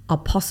are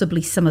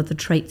possibly some of the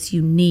traits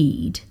you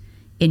need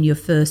in your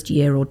first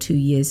year or 2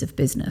 years of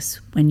business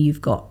when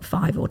you've got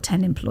 5 or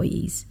 10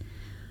 employees.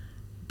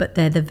 but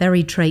they're the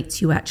very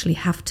traits you actually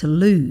have to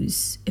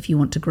lose if you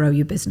want to grow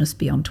your business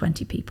beyond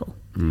 20 people.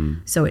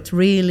 So it's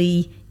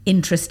really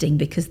interesting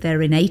because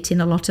they're innate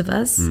in a lot of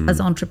us as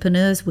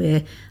entrepreneurs.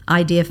 We're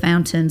idea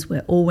fountains.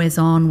 We're always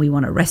on. We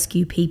want to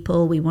rescue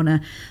people. We want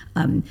to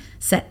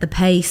set the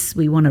pace.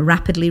 We want to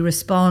rapidly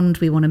respond.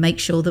 We want to make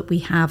sure that we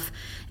have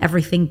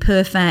everything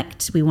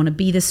perfect. We want to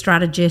be the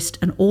strategist,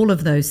 and all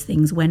of those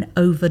things, when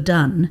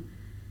overdone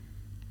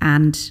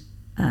and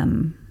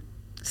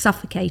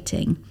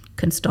suffocating,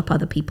 can stop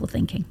other people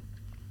thinking.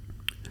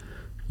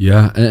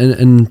 Yeah,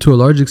 and to a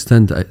large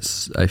extent,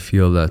 I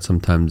feel that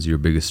sometimes your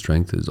biggest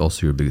strength is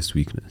also your biggest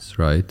weakness,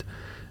 right?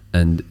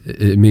 And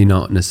it may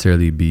not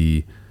necessarily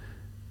be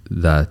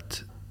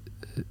that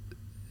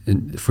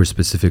for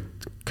specific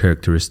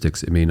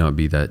characteristics, it may not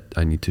be that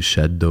I need to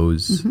shed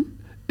those.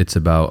 It's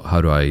about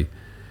how do I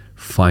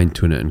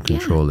fine-tune it and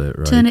control it,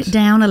 right? Turn it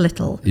down a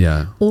little.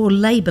 Yeah. Or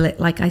label it,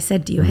 like I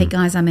said to you, hey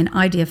guys, I'm in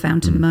idea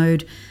fountain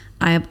mode.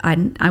 I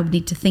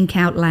need to think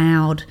out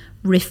loud,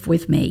 riff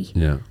with me.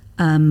 Yeah.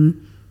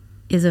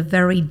 Is a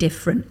very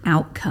different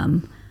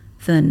outcome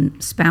than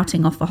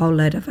spouting off a whole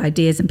load of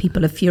ideas and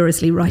people are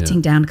furiously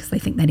writing down because they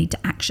think they need to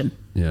action.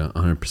 Yeah,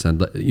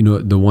 100%. You know,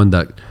 the one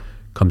that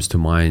comes to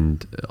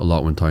mind a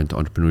lot when talking to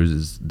entrepreneurs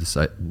is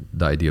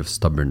the idea of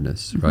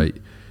stubbornness, right?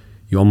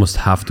 You almost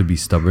have to be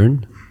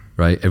stubborn,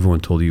 right?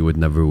 Everyone told you it would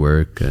never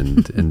work,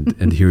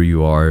 and here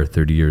you are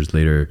 30 years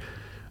later.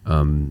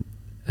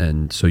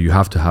 And so you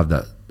have to have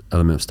that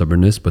element of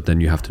stubbornness, but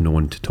then you have to know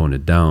when to tone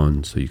it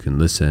down so you can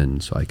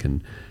listen, so I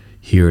can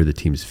hear the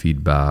team's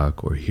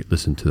feedback or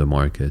listen to the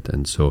market.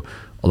 And so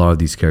a lot of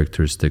these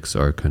characteristics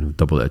are kind of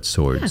double-edged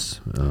swords.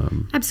 Yeah.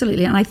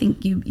 Absolutely. And I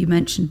think you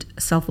mentioned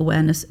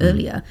self-awareness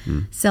earlier.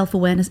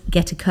 Self-awareness,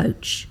 get a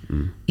coach.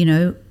 You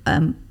know,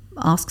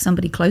 ask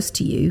somebody close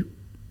to you,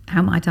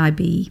 how might I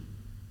be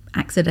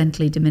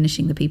accidentally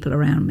diminishing the people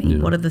around me?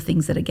 What are the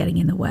things that are getting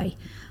in the way?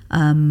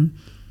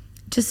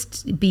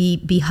 Just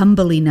be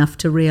humble enough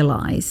to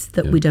realize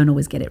that we don't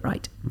always get it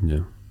right.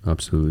 Yeah,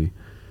 absolutely.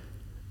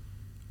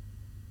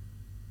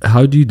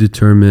 How do you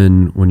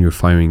determine when you're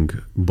firing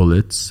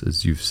bullets,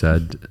 as you've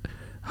said?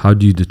 How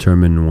do you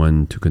determine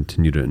when to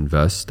continue to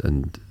invest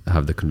and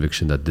have the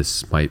conviction that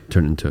this might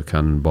turn into a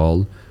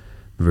cannonball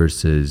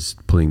versus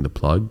pulling the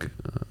plug?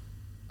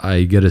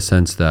 I get a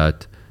sense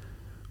that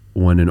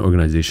when an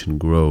organization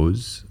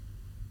grows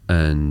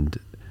and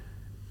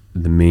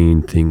the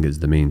main thing is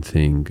the main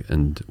thing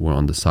and we're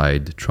on the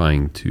side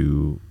trying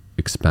to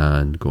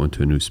expand, go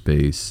into a new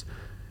space,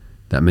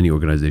 that many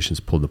organizations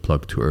pull the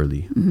plug too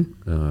early.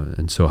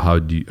 And so how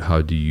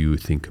do you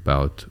think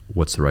about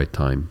what's the right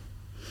time?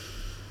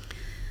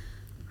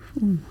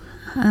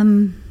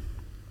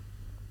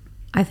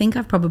 I think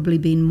I've probably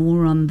been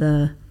more on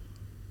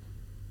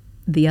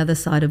the other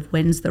side of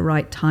when's the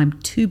right time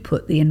to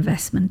put the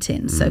investment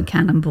in. So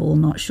cannonball,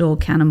 not sure,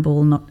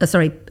 cannonball,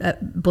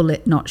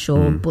 bullet, not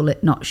sure,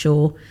 bullet, not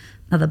sure,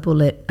 another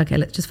bullet. Okay,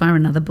 let's just fire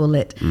another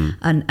bullet.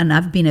 And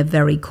I've been a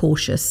very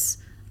cautious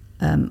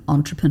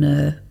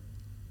entrepreneur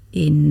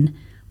in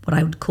what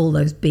I would call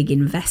those big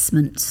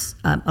investments.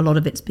 A lot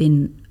of it's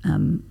been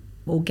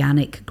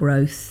organic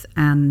growth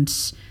and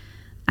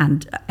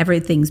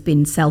everything's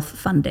been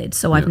self-funded.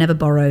 So I've never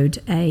borrowed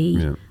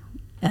a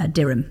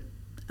dirham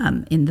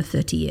in the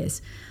 30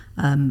 years.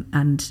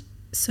 And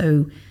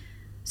so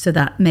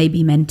that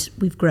maybe meant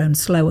we've grown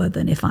slower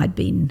than if I'd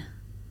been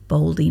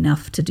bold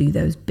enough to do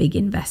those big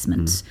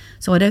investments.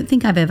 So I don't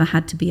think I've ever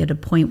had to be at a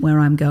point where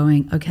I'm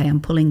going, okay,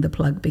 I'm pulling the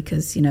plug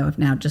because, you know, I've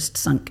now just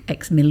sunk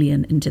X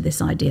million into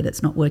this idea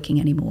that's not working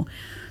anymore.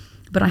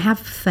 But I have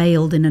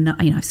failed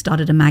I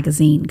started a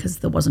magazine because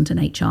there wasn't an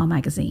HR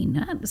magazine.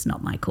 It was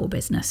not my core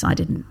business. I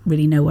didn't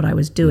really know what I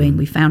was doing.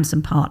 We found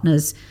some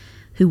partners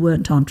who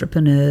weren't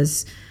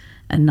entrepreneurs,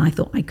 and I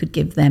thought I could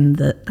give them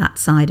that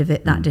side of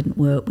it. That didn't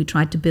work. We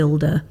tried to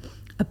build a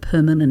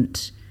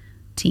permanent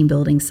team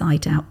building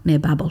site out near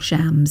Bab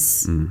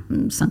el-Shams,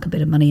 sunk a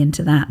bit of money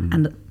into that,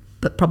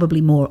 but probably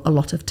a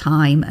lot of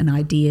time and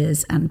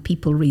ideas and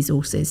people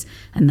resources,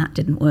 and that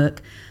didn't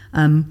work.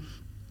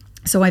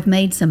 So I've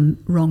made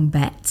some wrong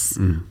bets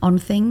on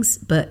things,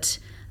 but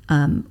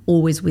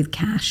always with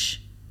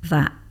cash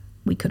that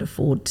we could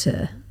afford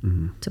to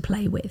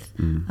play with.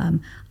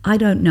 I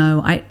don't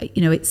know.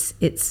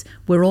 It's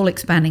we're all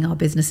expanding our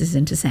businesses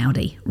into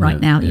Saudi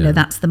right now. You know,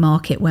 that's the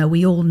market where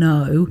we all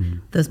know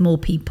there's more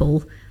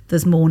people,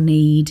 there's more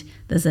need,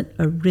 there's a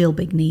real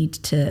big need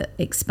to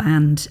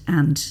expand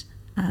and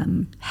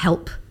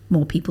help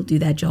more people do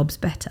their jobs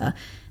better,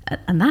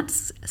 and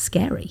that's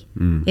scary.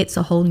 It's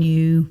a whole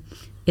new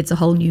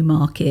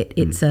market.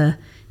 It's a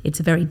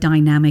very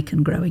dynamic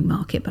and growing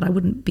market, but I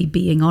wouldn't be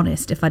being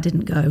honest if I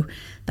didn't go,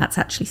 that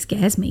actually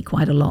scares me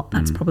quite a lot.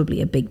 That's probably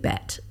a big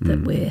bet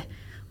that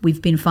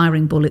we've been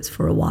firing bullets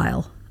for a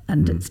while,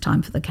 and it's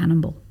time for the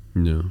cannonball.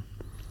 Yeah.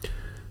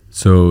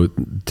 So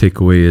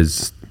takeaway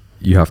is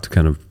you have to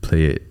kind of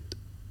play it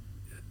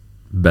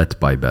bet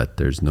by bet.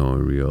 There's no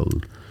real...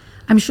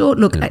 I'm sure,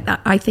 look,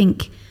 I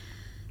think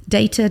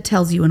data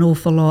tells you an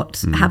awful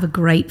lot. Have a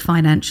great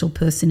financial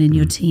person in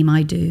your team.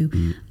 I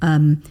do.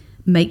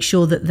 Make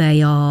sure that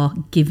they are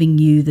giving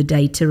you the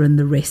data and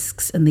the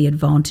risks and the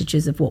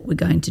advantages of what we're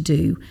going to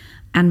do.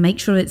 And make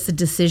sure it's a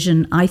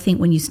decision. I think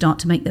when you start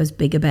to make those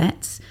bigger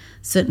bets,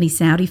 certainly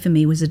Saudi for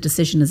me was a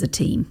decision as a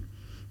team,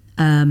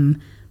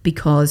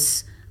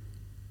 because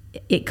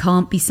it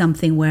can't be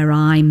something where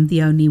I'm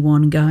the only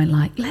one going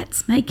like,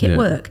 let's make it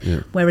work.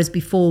 Yeah. Whereas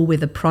before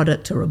with a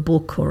product or a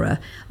book or a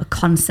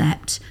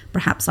concept,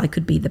 perhaps I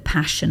could be the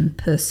passion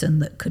person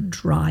that could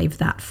drive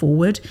that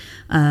forward.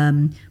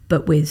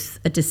 But with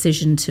a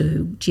decision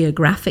to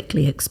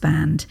geographically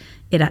expand,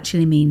 it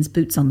actually means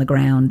boots on the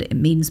ground. It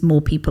means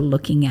more people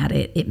looking at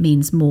it. It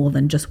means more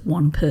than just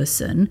one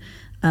person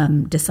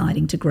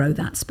deciding to grow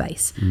that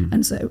space.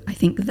 And so I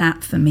think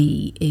that for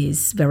me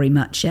is very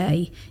much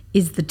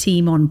is the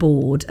team on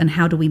board, and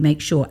how do we make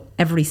sure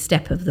every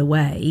step of the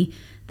way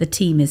the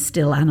team is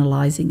still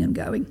analysing and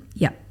going,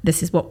 yeah,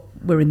 this is what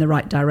we're in the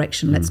right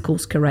direction. Let's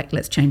course correct.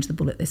 Let's change the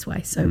bullet this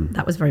way. So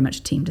that was very much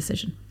a team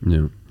decision.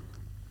 Yeah.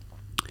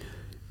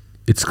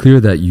 It's clear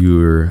that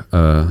you're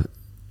a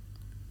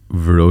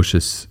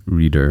voracious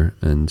reader,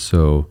 and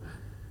so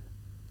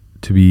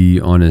to be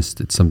honest,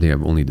 it's something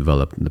I've only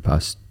developed in the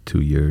past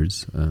 2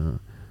 years.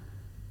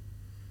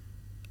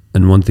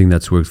 And one thing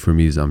that's worked for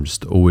me is I'm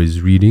just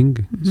always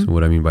reading. So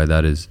what I mean by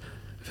that is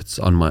if it's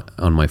on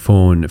my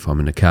phone, if I'm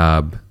in a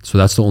cab. So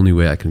that's the only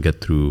way I can get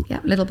through. Yeah,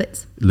 little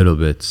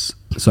bits.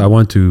 So I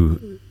want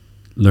to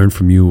learn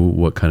from you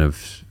what kind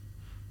of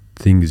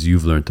things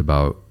you've learned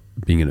about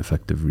being an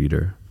effective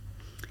reader.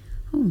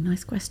 Oh,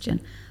 nice question.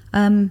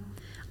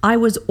 I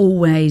was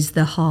always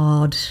the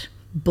hard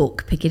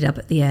book, pick it up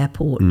at the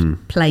airport,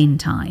 plane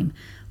time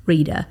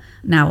reader.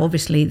 Now,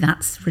 obviously,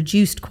 that's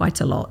reduced quite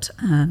a lot.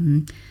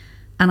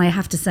 And I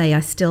have to say, I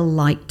still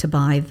like to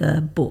buy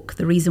the book.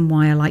 The reason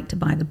why I like to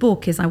buy the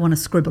book is I want to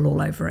scribble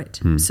all over it.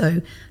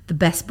 So the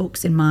best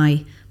books in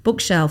my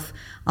bookshelf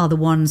are the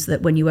ones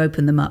that when you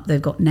open them up,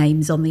 they've got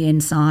names on the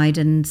inside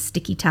and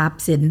sticky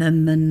tabs in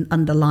them and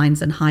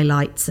underlines and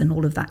highlights and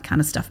all of that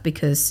kind of stuff,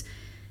 because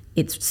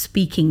it's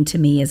speaking to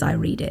me as I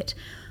read it.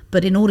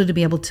 But in order to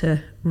be able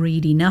to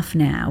read enough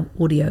now,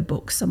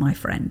 audiobooks are my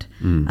friend.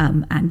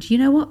 And you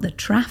know what? The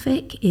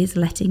traffic is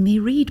letting me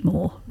read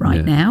more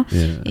now.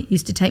 Yeah. It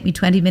used to take me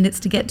 20 minutes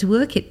to get to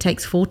work. It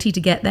takes 40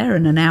 to get there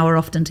and an hour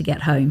often to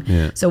get home.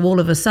 Yeah. So all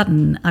of a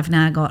sudden, I've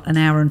now got an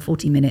hour and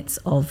 40 minutes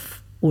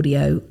of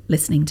audio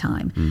listening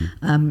time.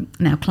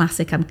 Now,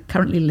 classic, I'm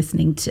currently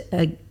listening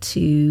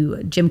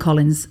to Jim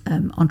Collins'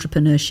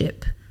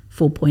 Entrepreneurship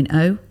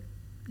 4.0.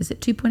 Is it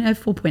 2.0?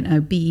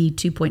 4.0, BE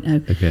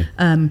 2.0. Okay.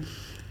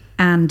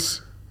 And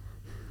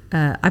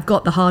I've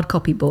got the hard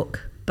copy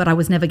book, but I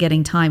was never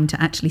getting time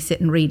to actually sit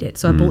and read it.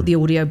 So I bought the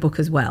audio book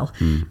as well,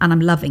 and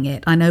I'm loving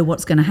it. I know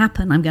what's going to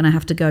happen. I'm going to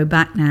have to go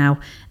back now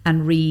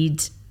and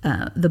read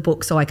the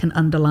book so I can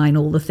underline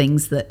all the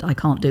things that I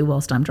can't do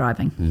whilst I'm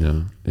driving.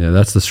 Yeah,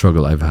 that's the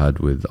struggle I've had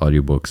with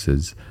audiobooks.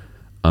 Is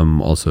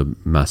I'm also a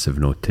massive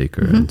note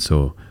taker, and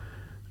so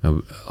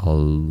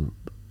I'll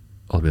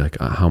be like,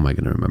 how am I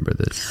going to remember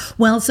this?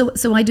 Well,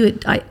 so I do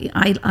it.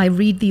 I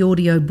read the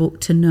audio book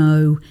to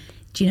know.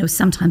 Do you know,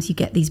 sometimes you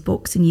get these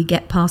books and you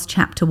get past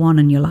chapter 1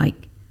 and you're like,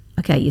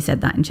 okay, you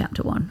said that in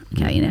chapter 1.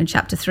 Okay, in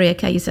chapter 3,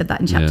 okay, you said that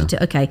in chapter 2.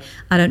 Okay,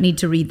 I don't need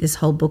to read this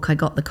whole book. I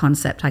got the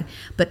concept.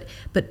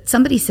 But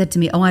somebody said to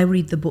me, I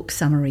read the book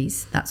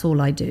summaries. That's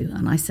all I do.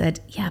 And I said,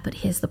 yeah, but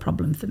here's the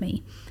problem for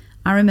me.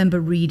 I remember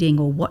reading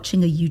or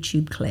watching a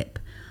YouTube clip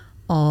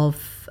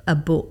of a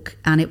book,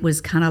 and it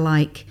was kind of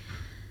like,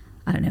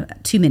 I don't know,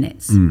 2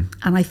 minutes. And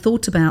I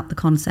thought about the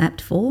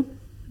concept for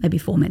maybe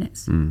 4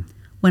 minutes.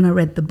 When I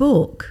read the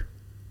book,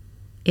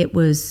 it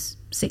was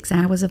 6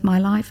 hours of my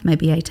life,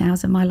 maybe 8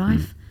 hours of my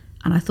life.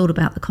 And I thought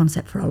about the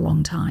concept for a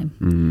long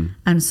time.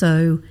 And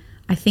so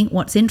I think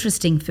what's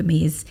interesting for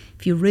me is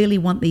if you really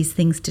want these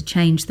things to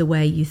change the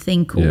way you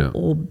think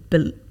or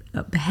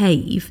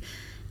behave,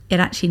 it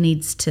actually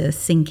needs to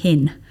sink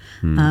in.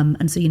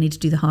 And so you need to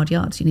do the hard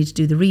yards. You need to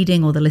do the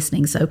reading or the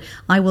listening. So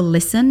I will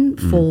listen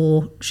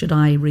for, should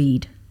I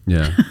read?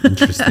 Yeah,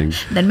 interesting.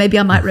 Then maybe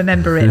I might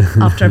remember it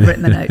after I've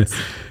written the notes.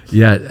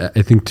 Yeah,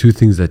 I think 2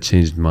 things that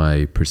changed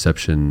my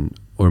perception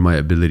or my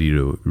ability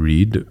to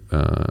read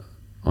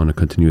on a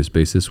continuous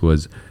basis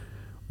was,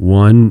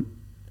 one,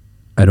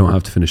 I don't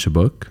have to finish a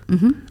book.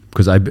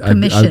 Because I'd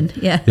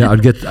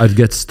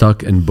get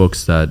stuck in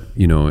books that,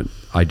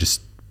 I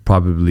just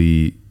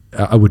probably,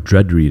 I would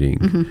dread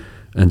reading.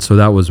 And so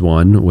that was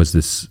one, was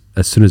this,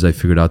 as soon as I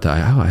figured out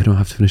that I don't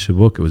have to finish a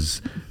book, it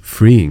was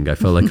freeing. I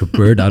felt like a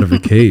bird out of a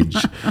cage.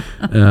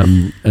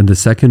 And the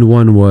second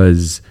one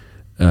was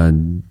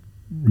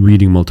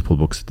reading multiple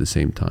books at the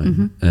same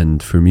time.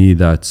 And for me,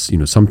 that's,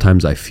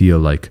 sometimes I feel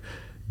like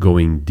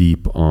going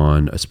deep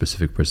on a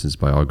specific person's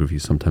biography.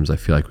 Sometimes I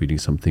feel like reading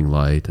something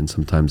light, and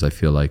sometimes I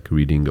feel like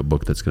reading a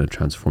book that's going to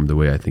transform the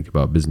way I think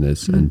about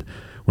business. And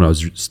when I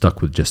was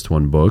stuck with just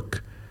one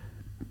book,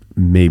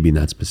 maybe in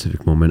that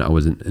specific moment I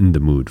wasn't in the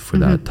mood for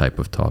that type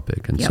of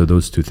topic. And so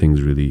those two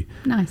things really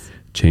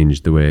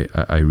changed the way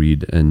I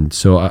read. And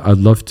so I'd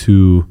love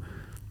to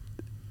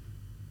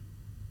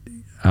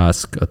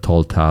ask a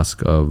tall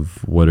task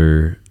of what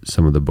are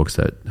some of the books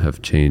that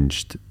have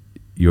changed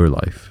your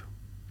life?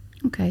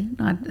 Okay,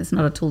 it's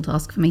not a tall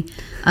task for me.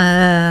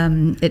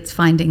 It's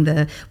finding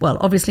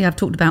obviously I've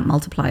talked about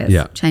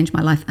multipliers, changed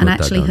my life. And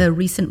actually her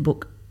recent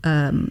book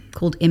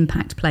called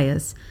Impact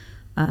Players.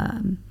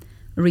 The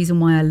reason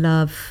why I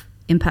love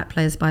Impact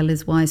Players by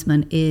Liz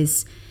Wiseman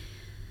is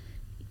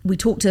we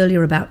talked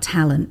earlier about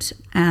talent.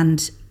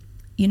 And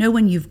you know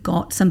when you've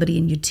got somebody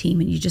in your team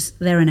and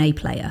they're an A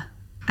player,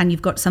 and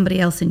you've got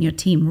somebody else in your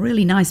team,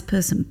 really nice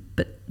person,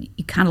 but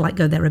you kind of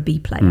go, they're a B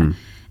player.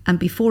 And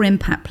before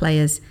Impact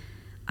Players,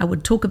 I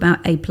would talk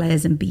about A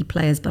players and B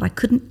players, but I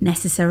couldn't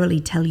necessarily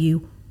tell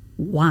you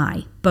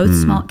why. Both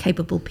smart,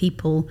 capable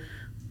people,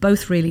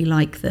 both really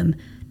like them,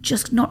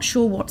 just not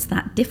sure what's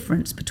that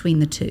difference between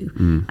the two.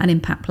 And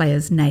Impact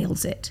Players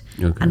nails it.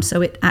 Okay. And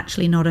so it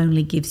actually not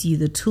only gives you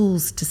the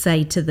tools to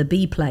say to the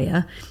B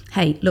player,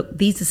 hey, look,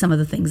 these are some of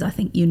the things I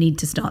think you need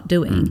to start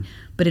doing,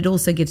 but it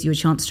also gives you a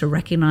chance to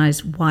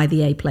recognize why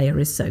the A player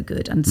is so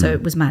good. And so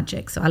it was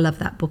magic. So I love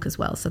that book as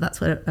well. So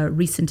that's a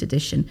recent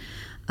edition.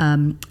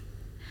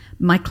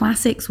 My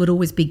classics would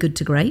always be Good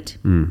to Great.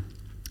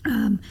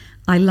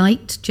 I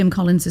liked Jim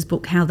Collins's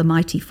book, How the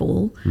Mighty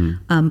Fall,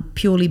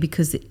 purely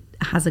because it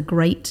has a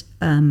great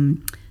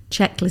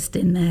checklist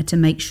in there to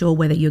make sure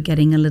whether you're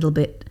getting a little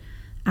bit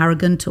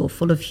arrogant or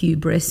full of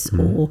hubris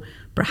or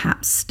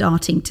perhaps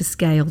starting to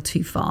scale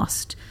too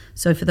fast.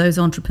 So for those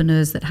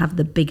entrepreneurs that have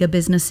the bigger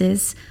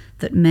businesses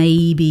that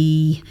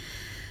maybe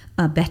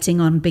are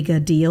betting on bigger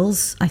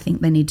deals, I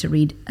think they need to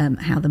read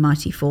How the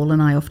Mighty Fall.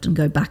 And I often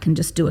go back and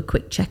just do a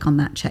quick check on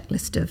that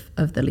checklist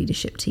of the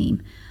leadership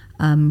team.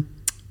 I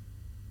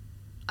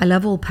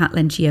love all Pat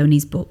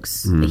Lencioni's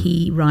books.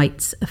 He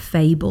writes a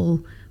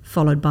fable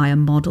followed by a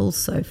model.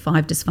 So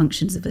 5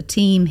 dysfunctions of a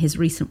team. His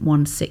recent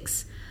one,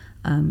 6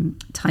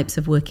 types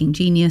of working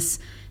genius.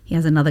 He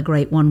has another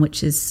great one,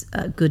 which is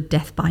Good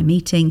Death by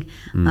Meeting.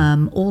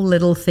 All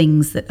little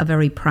things that are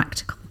very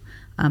practical.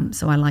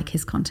 So I like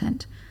his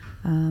content.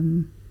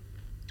 Who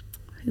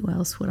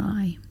else would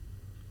I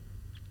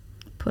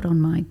put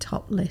on my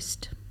top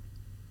list?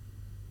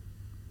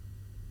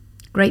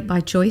 Great by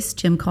Choice.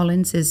 Jim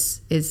Collins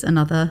is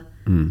another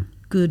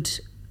good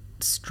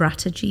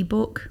strategy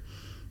book.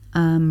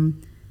 So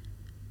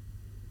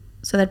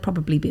that'd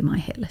probably be my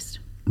hit list.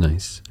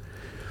 Nice.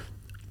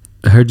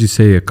 I heard you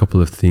say a couple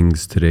of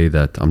things today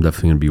that I'm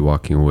definitely going to be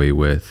walking away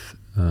with.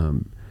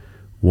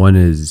 One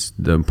is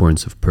the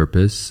importance of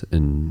purpose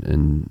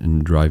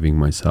in driving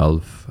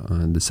myself.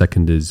 The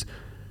second is,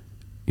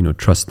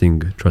 trusting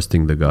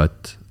the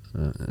gut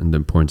and the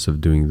importance of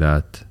doing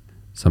that.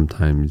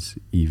 Sometimes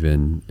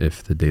even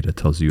if the data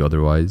tells you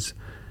otherwise.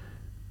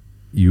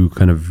 You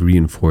kind of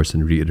reinforced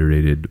and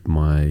reiterated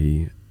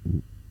my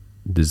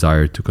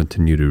desire to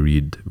continue to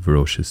read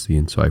voraciously,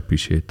 and so I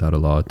appreciate that a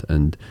lot.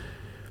 And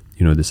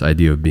this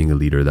idea of being a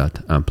leader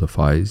that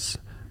amplifies,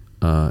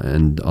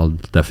 and I'll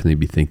definitely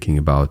be thinking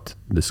about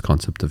this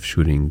concept of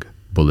shooting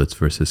bullets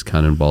versus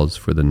cannonballs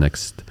for the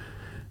next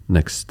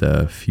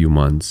few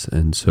months.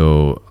 And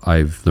so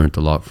I've learned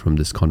a lot from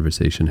this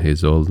conversation,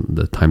 Hazel.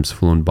 The time's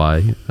flown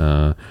by,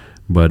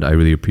 but I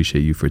really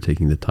appreciate you for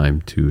taking the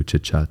time to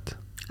chit chat.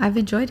 I've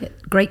enjoyed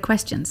it. Great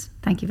questions.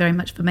 Thank you very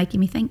much for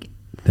making me think.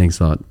 Thanks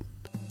a lot.